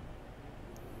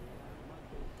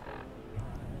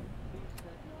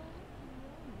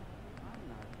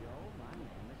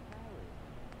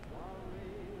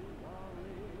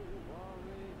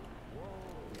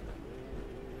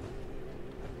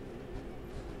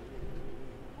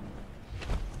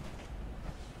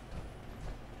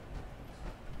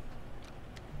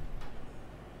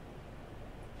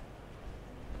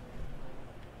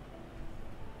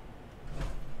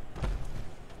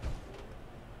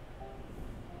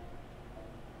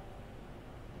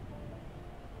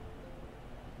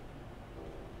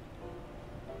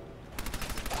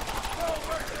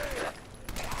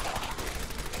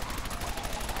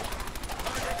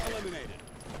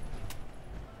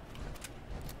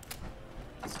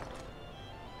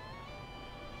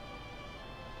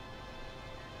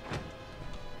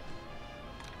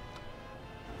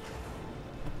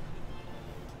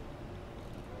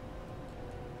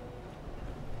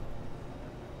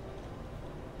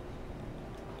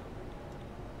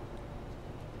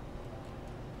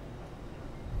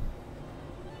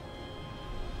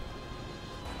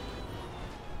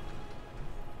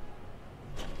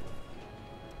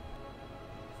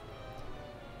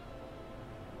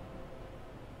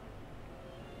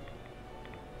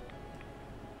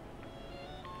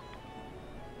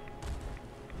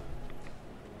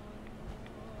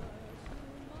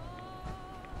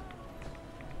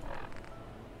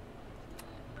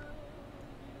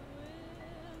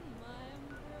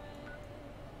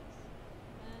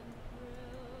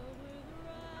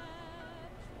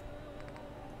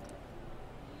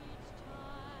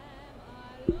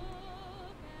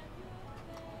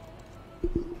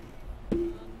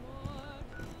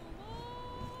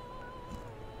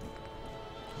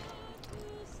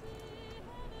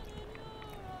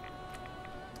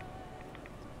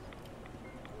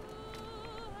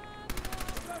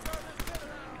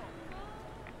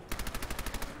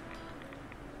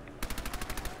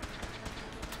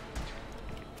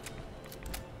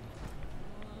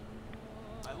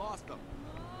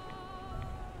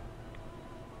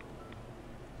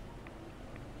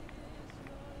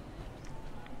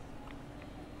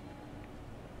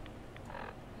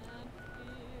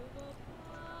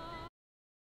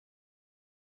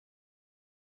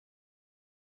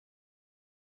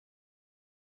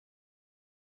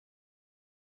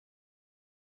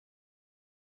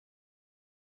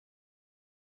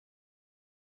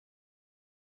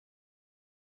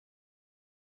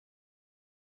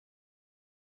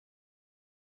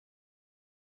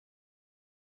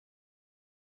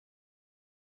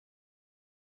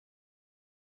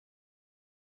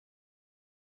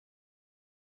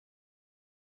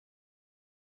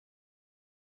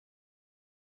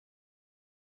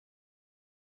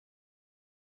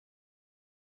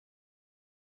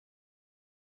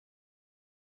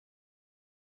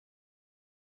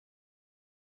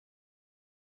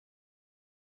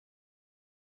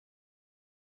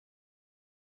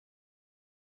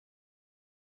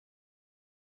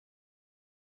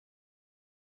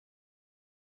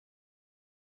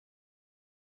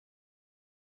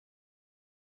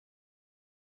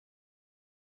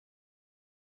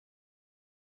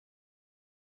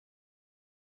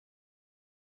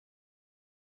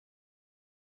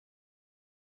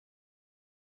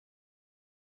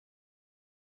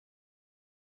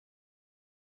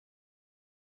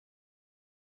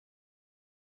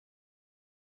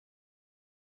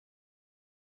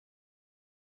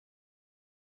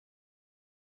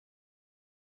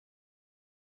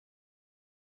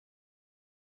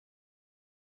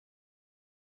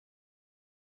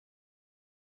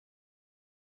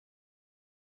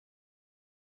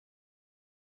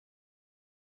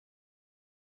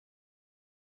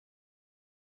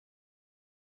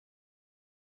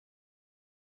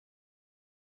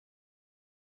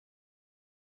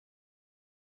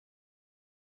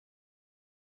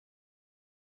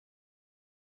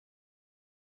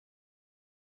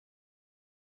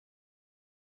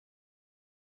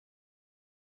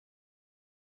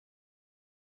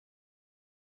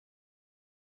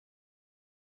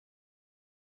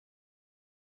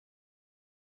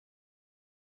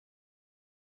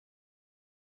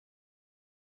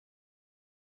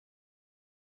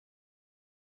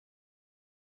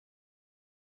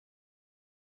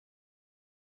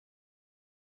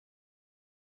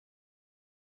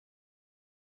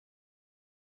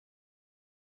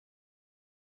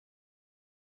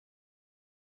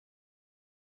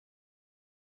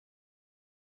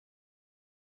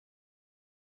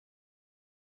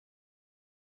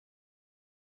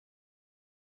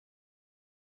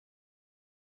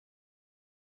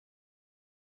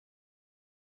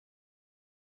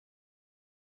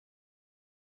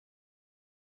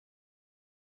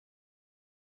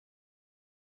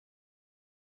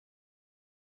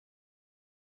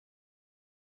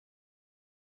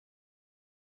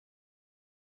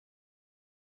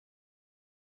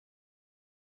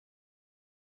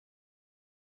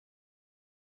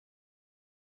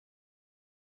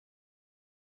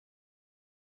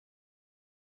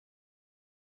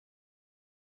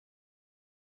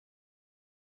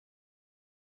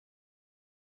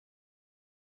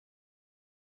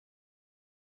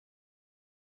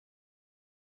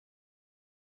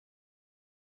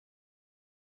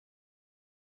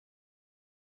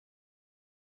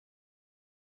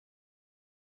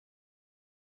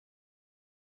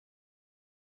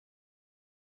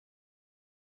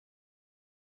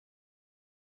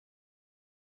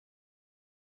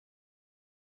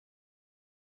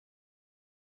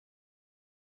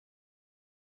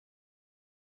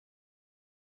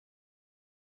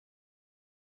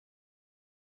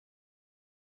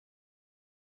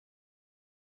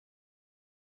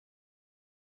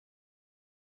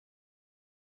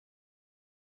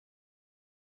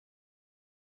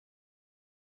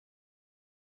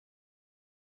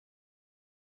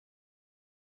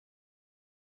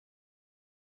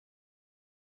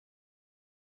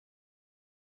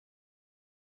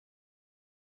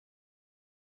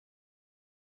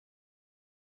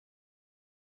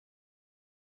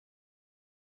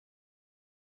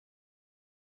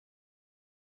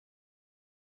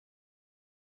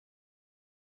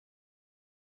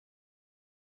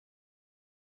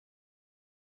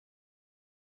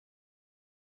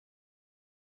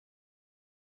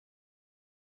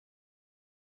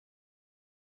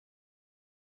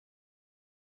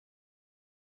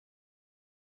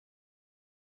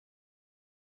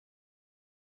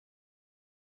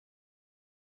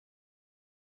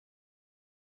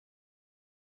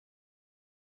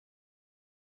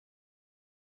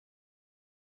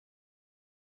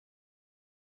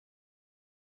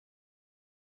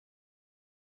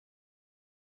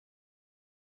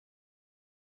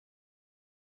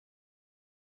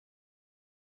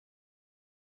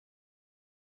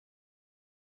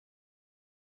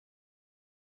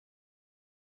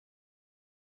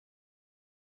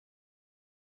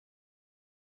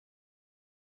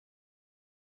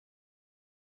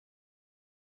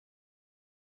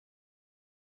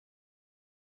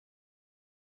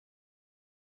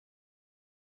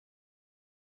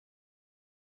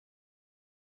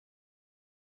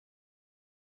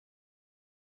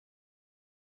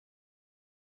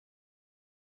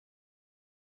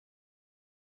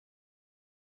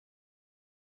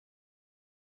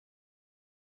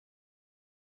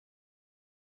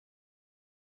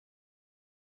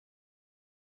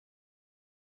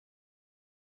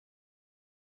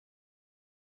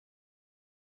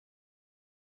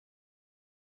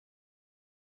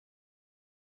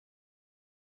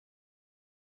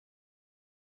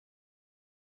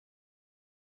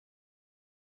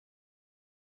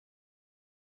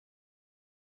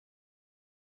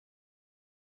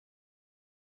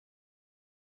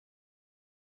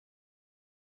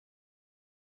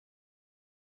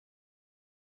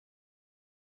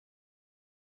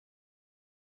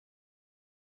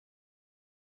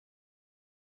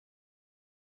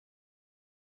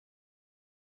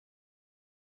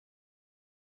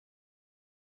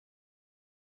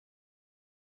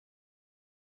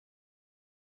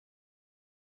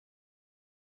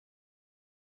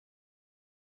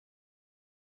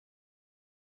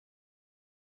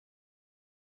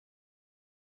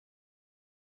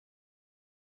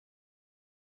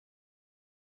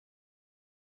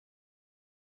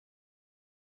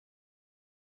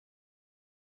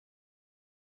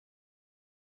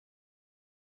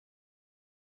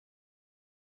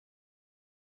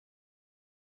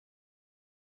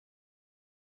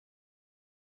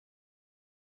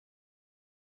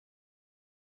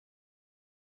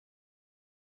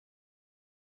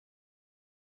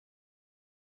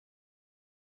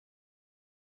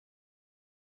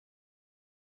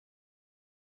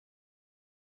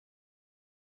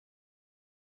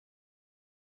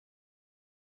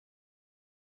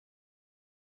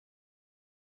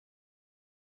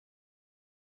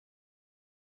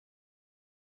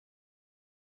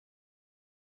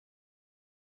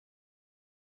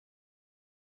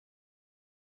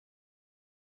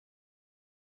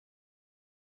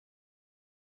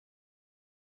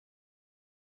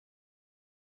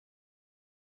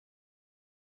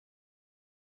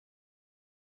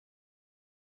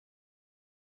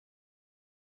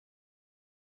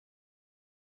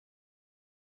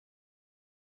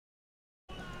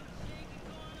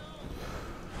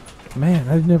 Man,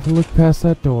 I never looked past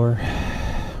that door.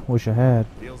 Wish I had.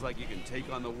 Feels like you can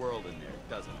take on the world in there,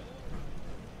 doesn't it?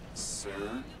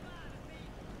 Sir?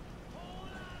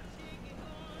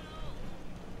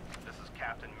 This is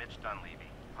Captain Mitch Dunleavy,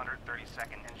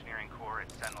 132nd Engineering Corps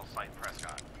at Sentinel Site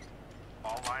Prescott.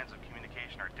 All lines of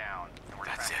communication are down, and we're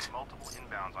tracking multiple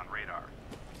inbounds on radar.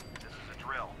 This is a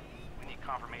drill. We need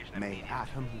confirmation May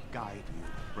Atom guide you,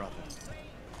 brother.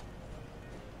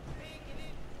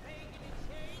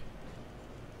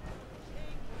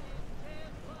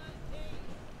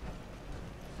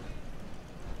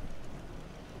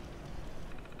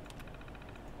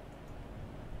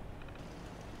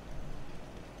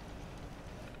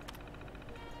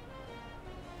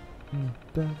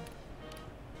 Done.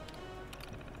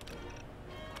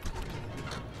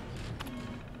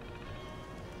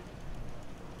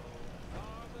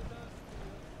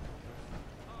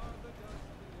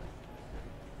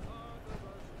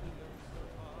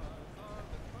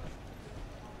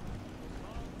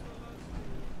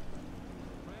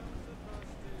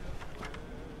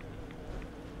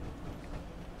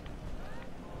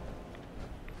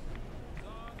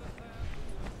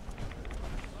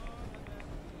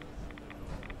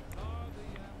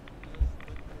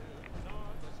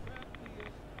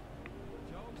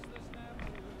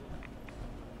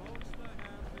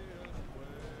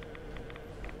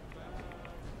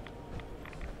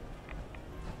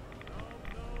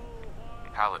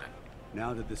 Paladin.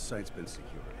 Now that this site's been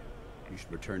secured, you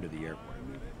should return to the airport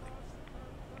immediately.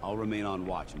 I'll remain on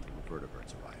watch until the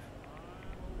vertebrates arrive.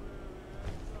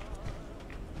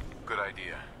 Good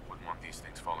idea. Wouldn't want these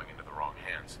things falling into the wrong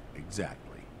hands.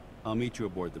 Exactly. I'll meet you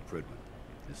aboard the Pridwen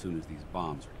as soon as these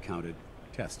bombs are counted,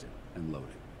 tested, and loaded.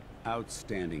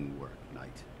 Outstanding work,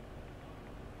 Knight.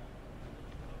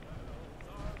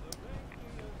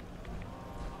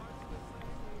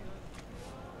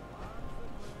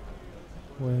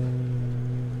 Way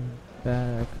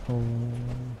back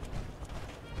home.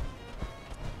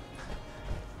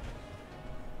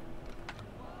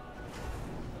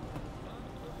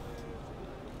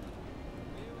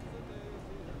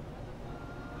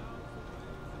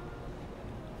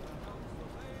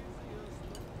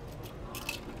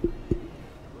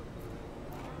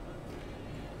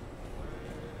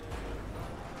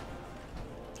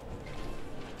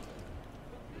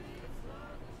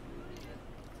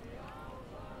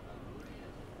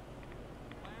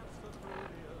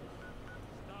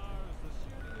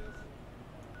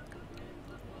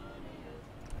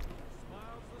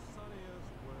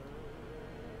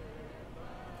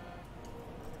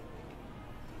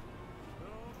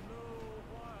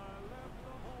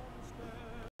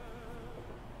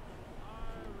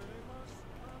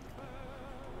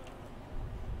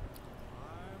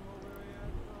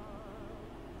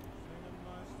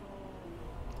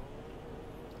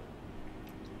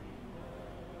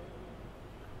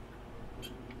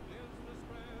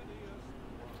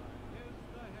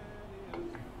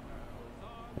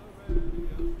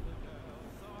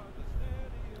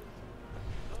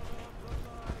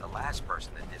 The last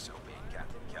person that disobeyed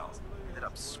Captain Kells ended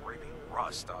up scraping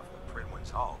rust off the Pridwen's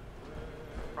hull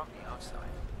from the outside.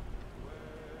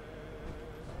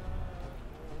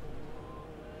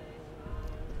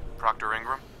 Proctor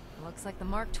Ingram? Looks like the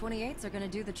Mark 28s are gonna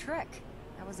do the trick.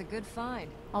 That was a good find.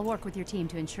 I'll work with your team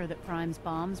to ensure that Prime's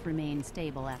bombs remain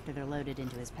stable after they're loaded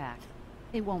into his pack.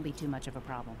 It won't be too much of a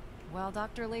problem. Well,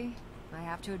 Dr. Lee, I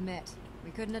have to admit,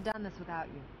 we couldn't have done this without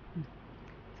you.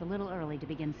 It's a little early to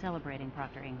begin celebrating,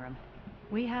 Proctor Ingram.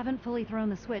 We haven't fully thrown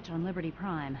the switch on Liberty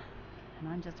Prime, and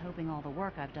I'm just hoping all the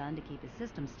work I've done to keep his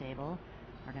system stable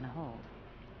are gonna hold.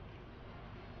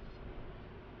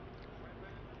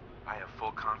 I have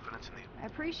full confidence in the... I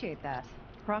appreciate that.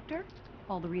 Proctor,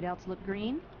 all the readouts look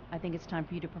green. I think it's time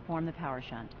for you to perform the power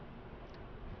shunt.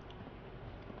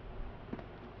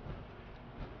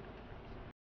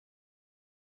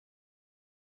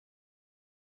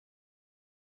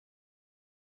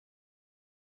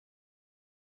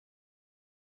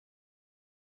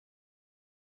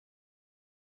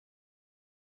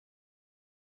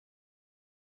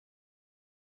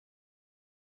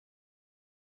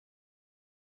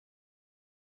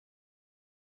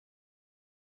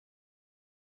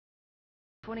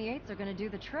 '28s are gonna do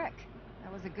the trick.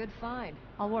 That was a good find.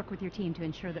 I'll work with your team to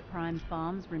ensure that Prime's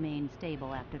bombs remain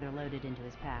stable after they're loaded into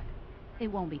his pack. It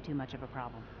won't be too much of a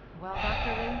problem. Well,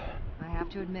 Dr. Lee, I have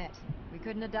to admit, we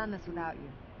couldn't have done this without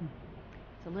you.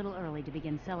 It's a little early to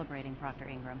begin celebrating, Proctor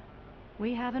Ingram.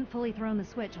 We haven't fully thrown the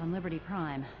switch on Liberty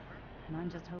Prime, and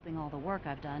I'm just hoping all the work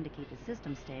I've done to keep his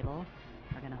system stable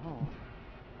are gonna hold.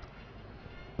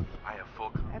 I have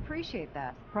full... I appreciate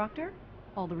that. Proctor,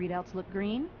 all the readouts look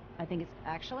green. I think it's...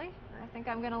 Actually, I think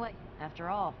I'm gonna let... After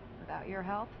all, without your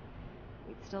help,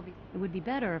 we'd still be... It would be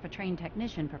better if a trained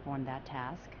technician performed that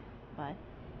task, but...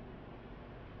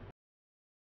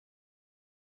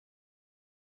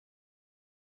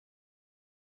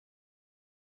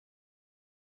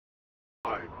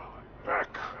 I'm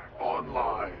back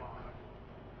online.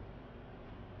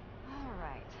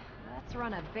 Alright, let's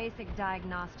run a basic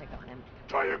diagnostic on him.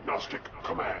 Diagnostic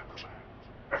command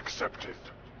accepted.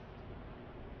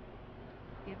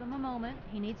 Give him a moment.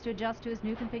 He needs to adjust to his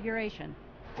new configuration.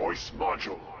 Voice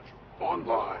module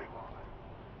online.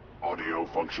 Audio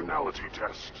functionality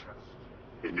test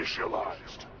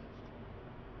initialized.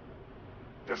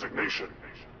 Designation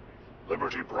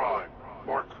Liberty Prime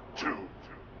Mark II.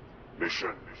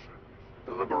 Mission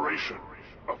the liberation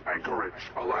of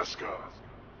Anchorage, Alaska.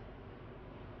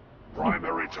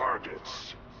 Primary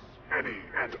targets any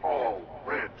and all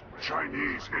red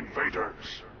Chinese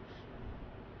invaders.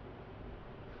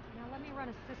 Now let me run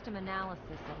a system analysis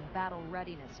and battle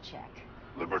readiness check.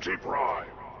 Liberty Prime.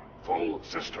 Full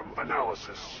system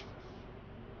analysis.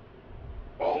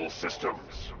 All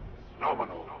systems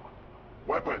nominal.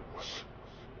 Weapons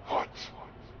hot.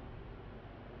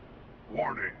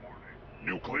 Warning.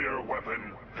 Nuclear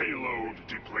weapon payload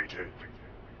depleted.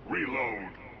 Reload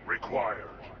required.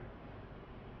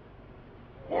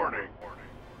 Warning.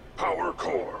 Power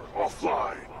core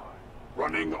offline.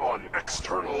 Running on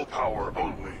external power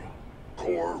only.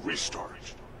 Core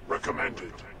restart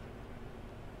recommended.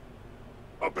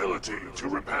 Ability to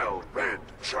repel red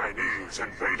Chinese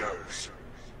invaders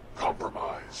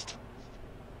compromised.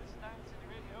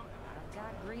 I've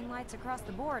got green lights across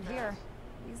the board here.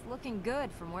 He's looking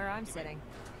good from where I'm sitting.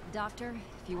 Doctor,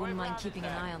 if you wouldn't mind keeping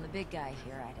an eye on the big guy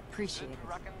here, I'd appreciate it.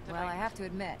 Well, I have to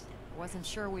admit, wasn't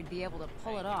sure we'd be able to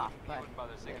pull it off, but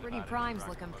Liberty Prime's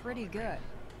looking pretty good.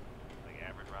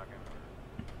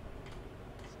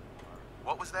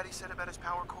 What was that he said about his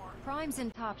power core? Prime's in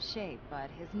top shape, but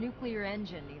his nuclear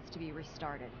engine needs to be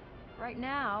restarted. Right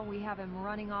now, we have him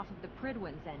running off of the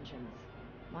Pridwin's engines.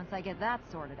 Once I get that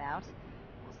sorted out,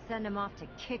 we'll send him off to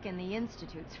kick in the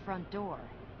Institute's front door.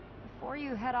 Before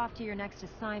you head off to your next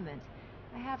assignment,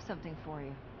 I have something for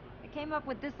you. I came up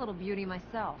with this little beauty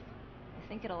myself. I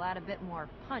think it'll add a bit more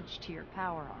punch to your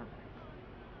power armor.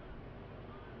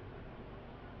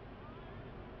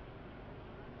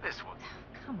 This one.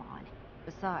 Come on.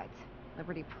 Besides,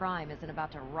 Liberty Prime isn't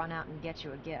about to run out and get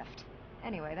you a gift.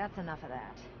 Anyway, that's enough of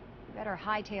that. You better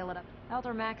hightail it up.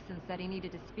 Elder Maxson said he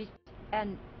needed to speak...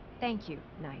 And thank you,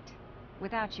 Knight.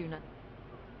 Without you, none...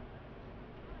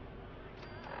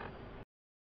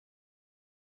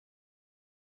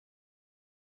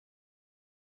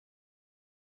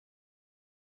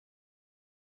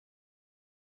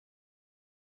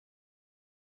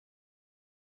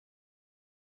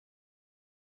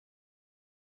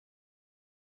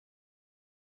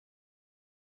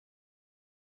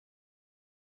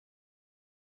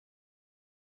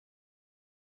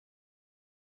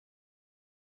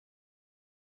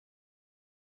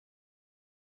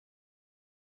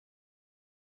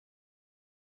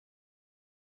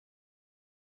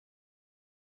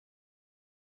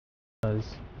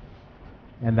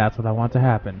 And that's what I want to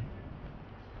happen.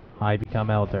 I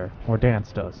become elder, or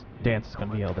Dance does. Dance is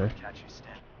gonna be elder.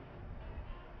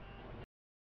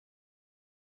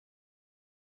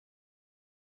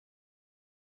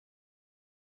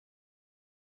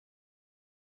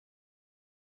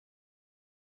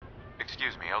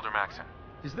 Excuse me, Elder Maxson.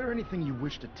 Is there anything you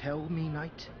wish to tell me,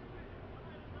 Knight?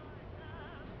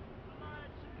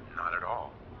 Not at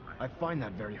all. I find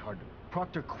that very hard to...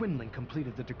 Proctor Quinlan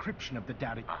completed the decryption of the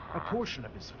data. A portion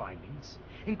of his findings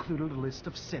included a list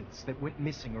of synths that went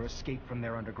missing or escaped from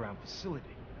their underground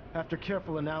facility. After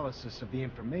careful analysis of the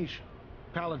information,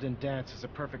 Paladin Dance is a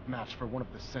perfect match for one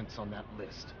of the synths on that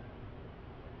list.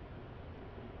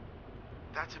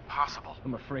 That's impossible.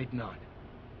 I'm afraid not.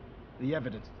 The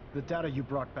evidence, the data you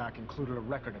brought back included a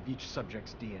record of each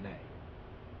subject's DNA.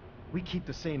 We keep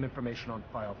the same information on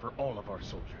file for all of our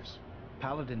soldiers.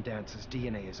 Paladin Dance's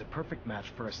DNA is a perfect match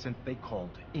for a synth they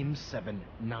called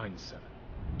M797.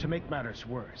 To make matters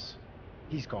worse,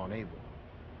 he's gone AWOL.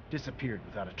 Disappeared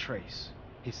without a trace.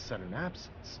 His sudden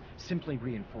absence simply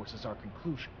reinforces our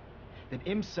conclusion that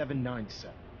M797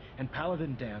 and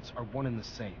Paladin Dance are one and the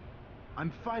same.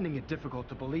 I'm finding it difficult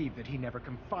to believe that he never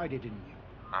confided in you.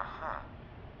 Uh-huh.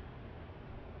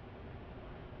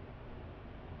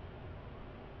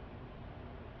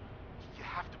 You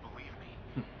have to believe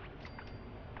me.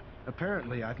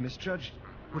 Apparently, I've misjudged you,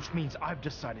 which means I've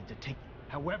decided to take you.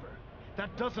 However,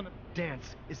 that doesn't...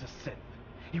 Dance is a synth.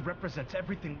 He represents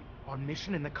everything. Our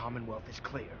mission in the Commonwealth is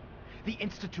clear. The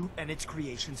Institute and its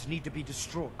creations need to be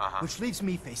destroyed, which leaves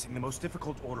me facing the most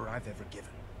difficult order I've ever given.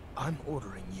 I'm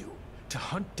ordering you to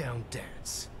hunt down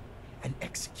Dance and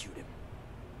execute him.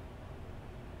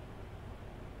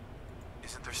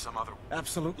 Isn't there some other...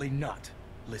 Absolutely not.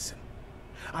 Listen,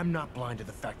 I'm not blind to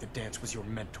the fact that Dance was your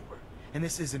mentor, and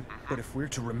this isn't... But if we're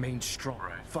to remain strong,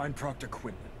 find Proctor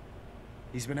Quinlan.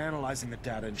 He's been analyzing the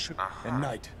data and should... And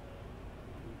Knight,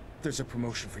 there's a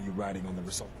promotion for you riding on the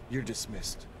result. You're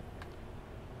dismissed.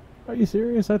 Are you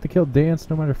serious? I have to kill Dance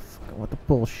no matter what the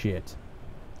bullshit.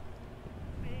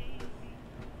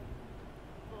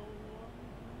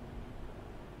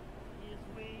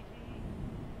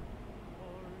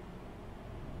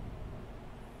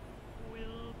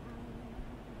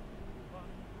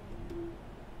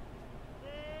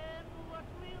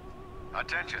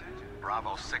 Attention.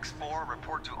 Bravo 6-4,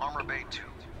 report to Armor Bay 2.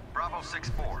 Bravo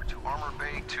 6-4 to Armor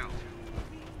Bay 2.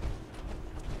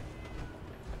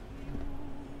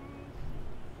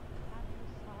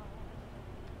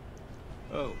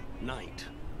 Oh, Knight.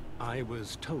 I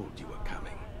was told you were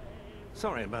coming.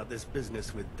 Sorry about this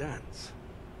business with Dance.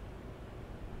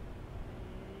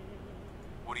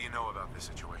 What do you know about this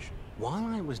situation? While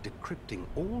I was decrypting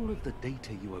all of the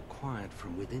data you acquired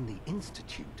from within the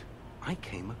Institute, I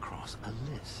came across a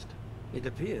list. It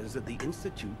appears that the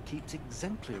Institute keeps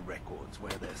exemplary records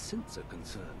where their synths are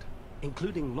concerned,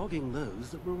 including logging those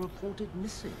that were reported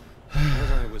missing.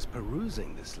 As I was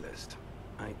perusing this list,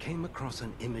 I came across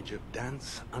an image of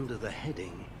Dance under the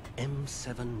heading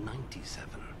M797.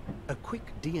 A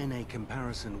quick DNA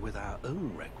comparison with our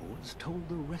own records told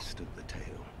the rest of the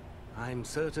tale. I'm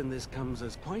certain this comes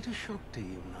as quite a shock to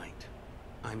you, Knight.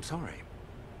 I'm sorry.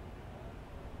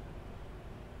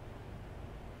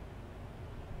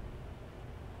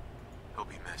 He'll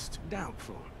be missed.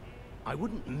 Doubtful. I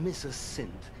wouldn't miss a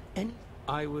synth.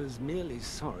 I was merely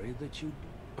sorry that you...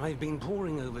 I've been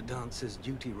poring over Dance's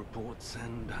duty reports,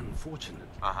 and unfortunately,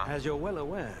 as you're well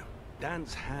aware,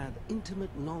 Dance had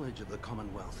intimate knowledge of the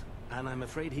Commonwealth, and I'm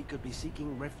afraid he could be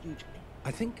seeking refuge.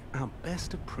 I think our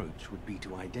best approach would be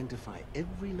to identify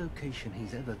every location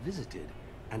he's ever visited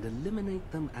and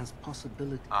eliminate them as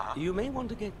possibilities. You may want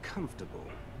to get comfortable.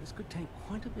 This could take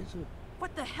quite a bit of...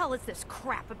 What the hell is this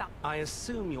crap about? I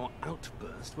assume your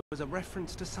outburst was a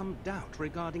reference to some doubt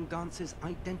regarding Dance's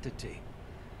identity.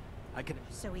 I can...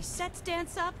 So he sets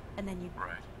Dance up, and then you...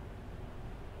 Right.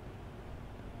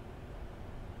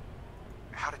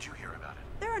 How did you hear about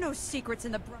it? There are no secrets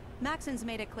in the... Maxon's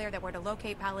made it clear that we're to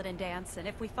locate Paladin Dance, and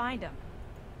if we find him,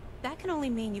 that can only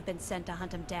mean you've been sent to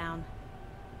hunt him down.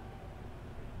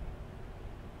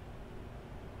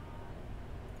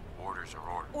 Orders are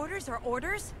orders. Orders are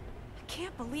orders? I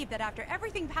can't believe that after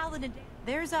everything Paladin...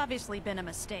 There's obviously been a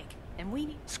mistake, and we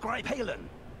need... Scribe Halen!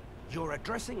 You're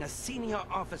addressing a senior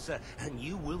officer, and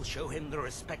you will show him the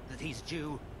respect that he's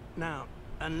due. Now,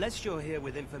 unless you're here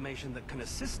with information that can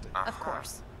assist us... Of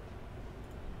course.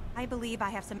 I believe I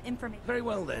have some information... Very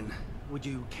well then. Would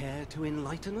you care to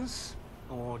enlighten us?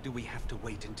 Or do we have to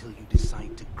wait until you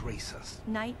decide to grace us?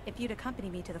 Knight, if you'd accompany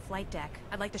me to the flight deck,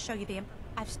 I'd like to show you the...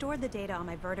 I've stored the data on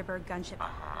my vertibird gunship...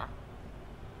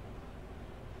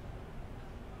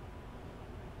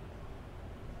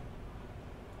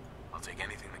 I'll take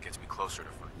anything that gets me closer to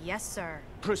fight. Yes, sir.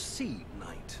 Proceed,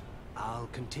 Knight. I'll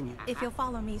continue. If you'll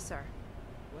follow me, sir.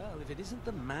 Well, if it isn't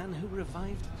the man who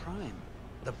revived Prime,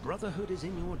 the Brotherhood is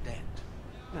in your debt.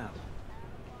 Now...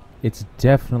 It's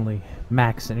definitely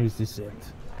Maxon who's the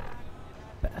synth.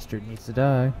 Bastard needs to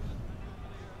die.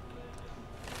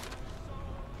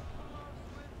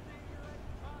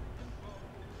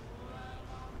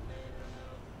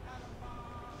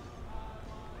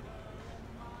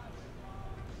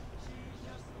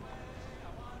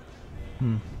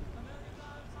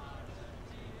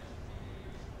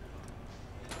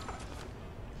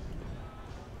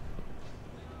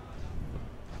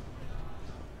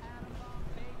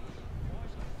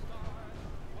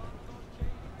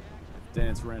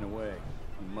 Dance ran away.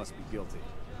 He must be guilty.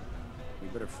 We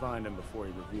better find him before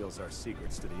he reveals our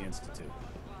secrets to the Institute.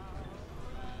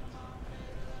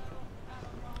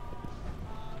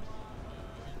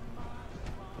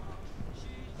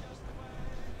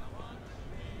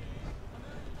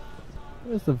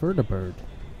 Where's the vertibird?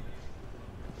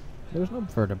 There's no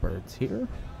vertibirds here.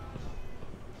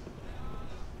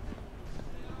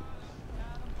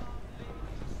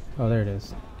 Oh, there it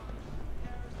is.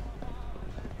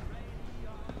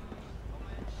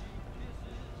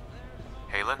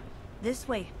 Halen? This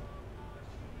way.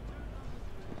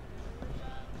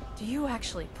 Do you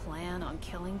actually plan on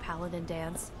killing Paladin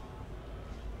Dance?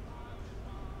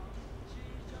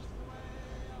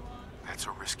 That's It's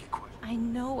a risky question. I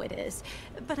know it is,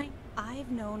 but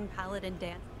I've known Paladin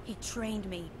Dan. He trained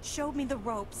me, showed me the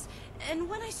ropes, and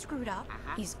when I screwed up,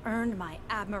 he's earned my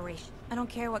admiration. I don't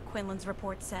care what Quinlan's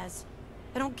report says.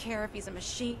 I don't care if he's a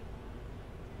machine.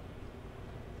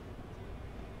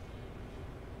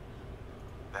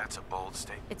 That's a bold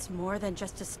statement. It's more than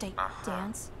just a statement.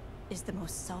 Dance is the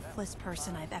most selfless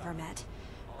person I've ever met.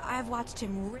 I've watched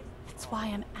him That's why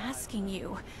I'm asking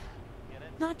you.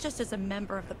 Not just as a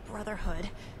member of the Brotherhood,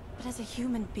 but as a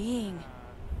human being.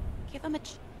 Give him a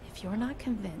If you're not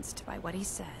convinced by what he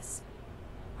says,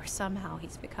 or somehow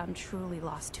he's become truly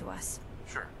lost to us.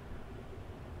 Sure.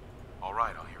 All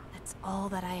right, I'll hear him. That's all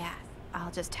that I ask.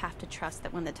 I'll just have to trust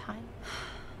that when the time...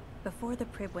 Before the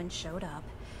Pribwin showed up,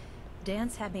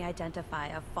 Dance had me identify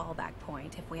a fallback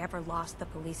point if we ever lost the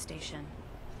police station.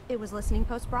 It was Listening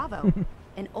Post Bravo,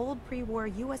 an old pre-war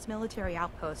U.S. military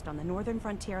outpost on the northern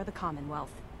frontier of the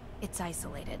Commonwealth. It's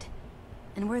isolated,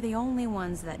 and we're the only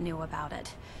ones that knew about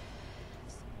it.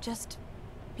 Just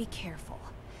be careful.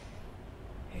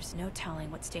 There's no telling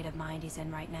what state of mind he's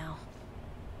in right now,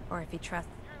 or if he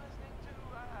trusts...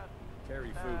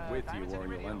 Carry food with you or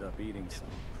you'll end up eating some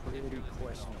pretty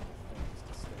questionable things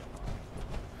to stay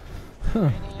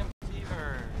alive. Uranium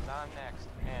fever is on next,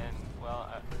 and well,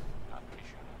 I'm pretty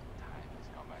sure time has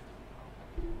gone by.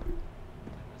 In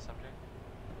the subject.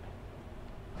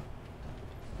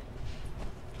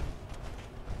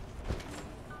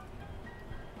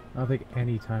 I don't think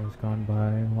any time's gone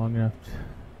by long enough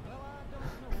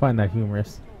to find that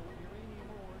humorous.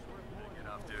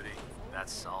 Get off duty.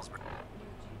 That's Salisbury.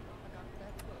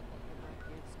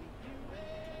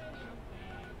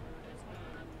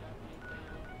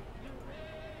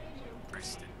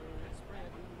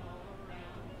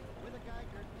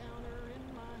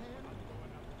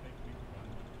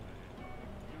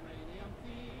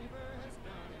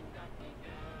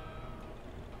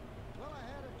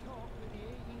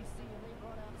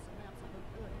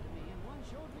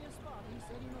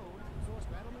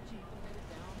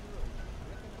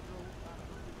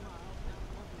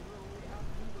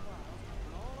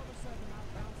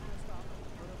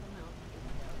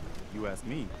 You ask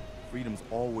me, freedom's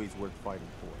always worth fighting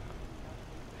for.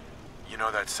 You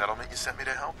know that settlement you sent me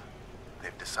to help?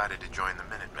 They've decided to join the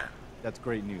Minutemen. That's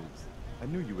great news. I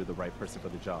knew you were the right person for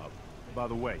the job. By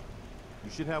the way,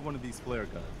 you should have one of these flare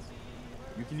guns.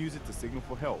 You can use it to signal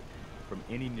for help from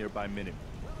any nearby Minutemen.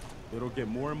 It'll get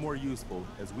more and more useful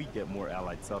as we get more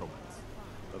allied settlements.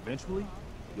 Eventually,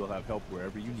 you'll have help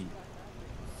wherever you need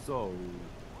it. So,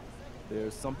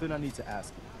 there's something I need to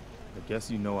ask you. I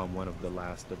guess you know I'm one of the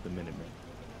last of the Minutemen.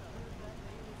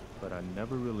 But I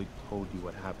never really told you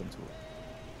what happened to her.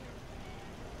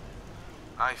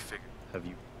 I figured. Have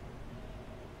you?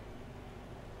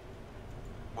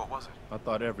 What was it? I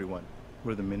thought everyone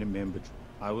were the Minutemen, but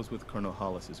I was with Colonel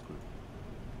Hollis's group.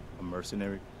 A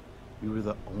mercenary. We were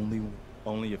the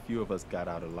only a few of us got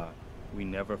out alive. We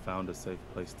never found a safe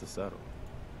place to settle.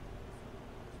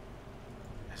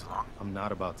 As long... I'm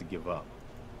not about to give up.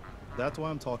 That's why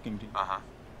I'm talking to you. Uh-huh.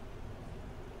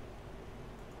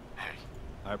 Hey.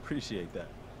 I appreciate that.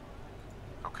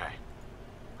 Okay.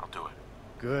 I'll do it.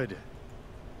 Good.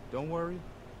 Don't worry.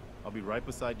 I'll be right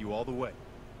beside you all the way.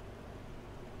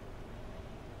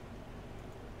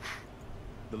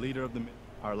 The leader of the...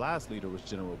 Our last leader was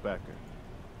General Becker.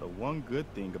 The one good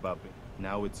thing about it,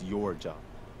 now it's your job.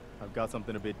 I've got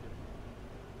something a bit...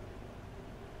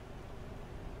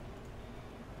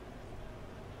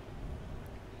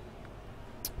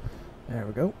 There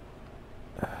we go.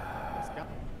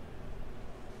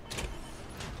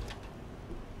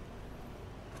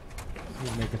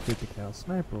 You make a 50 cal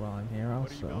sniper while I'm here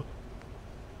also.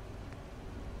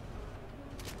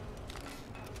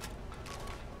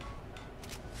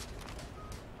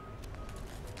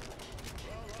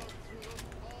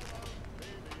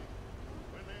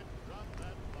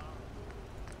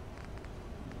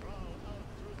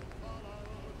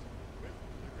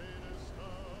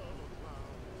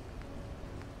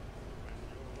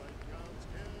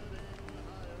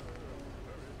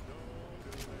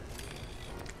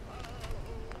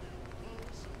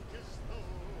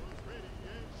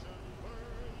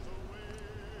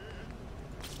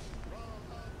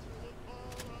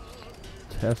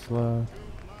 Tesla.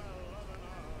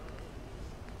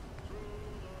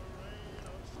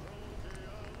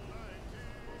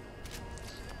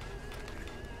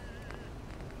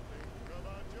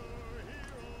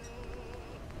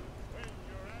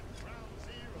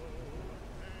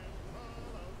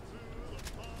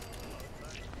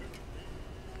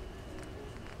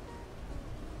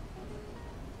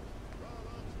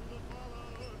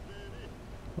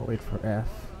 I'll wait for F.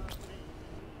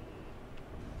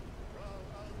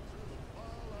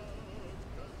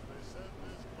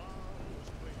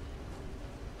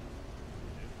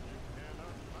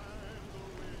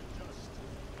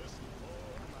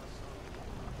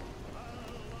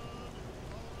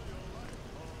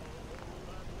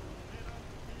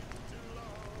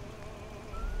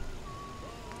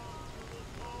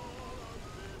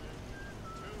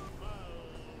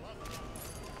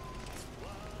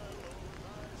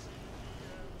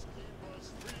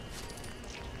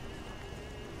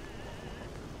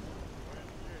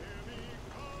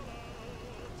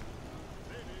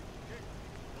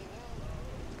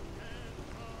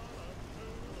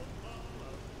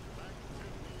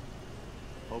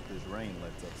 Hope this rain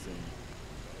lets up soon.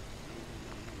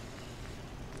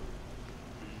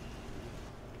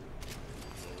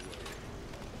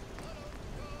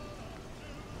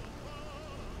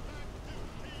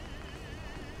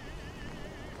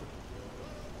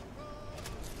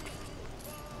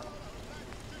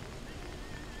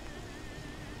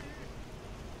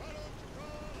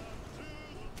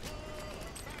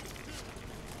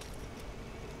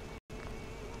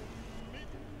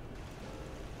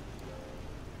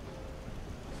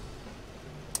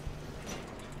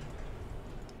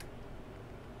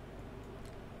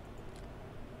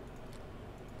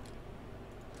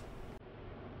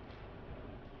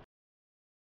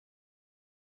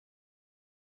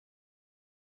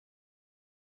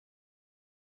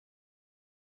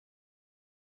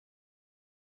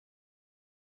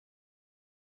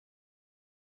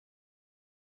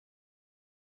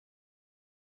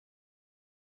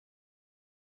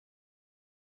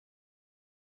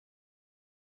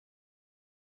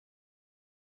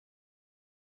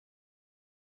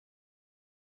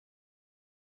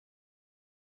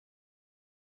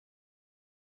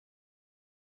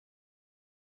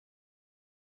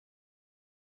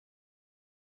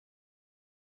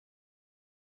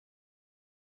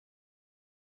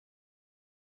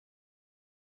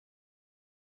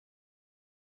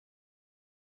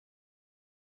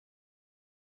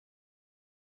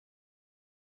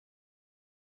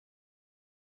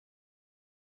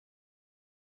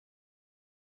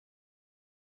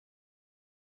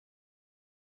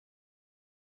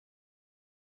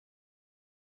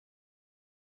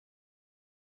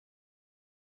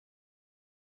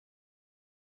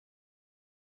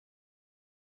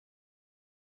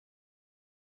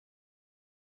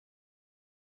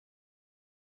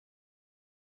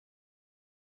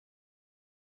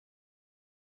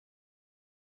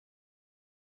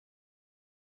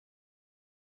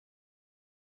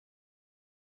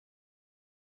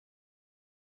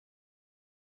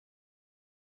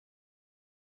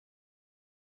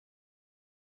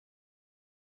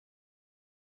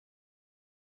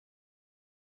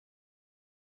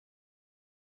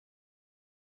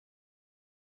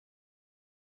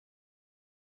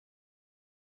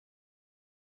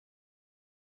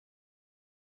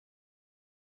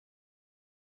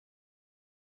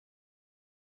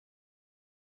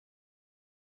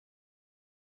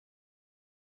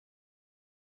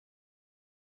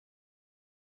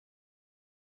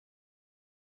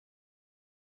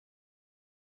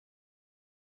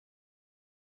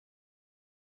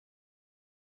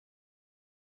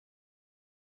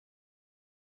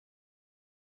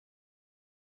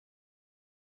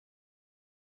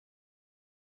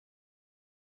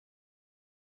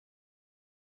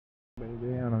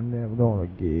 Baby, and I'm never gonna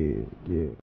get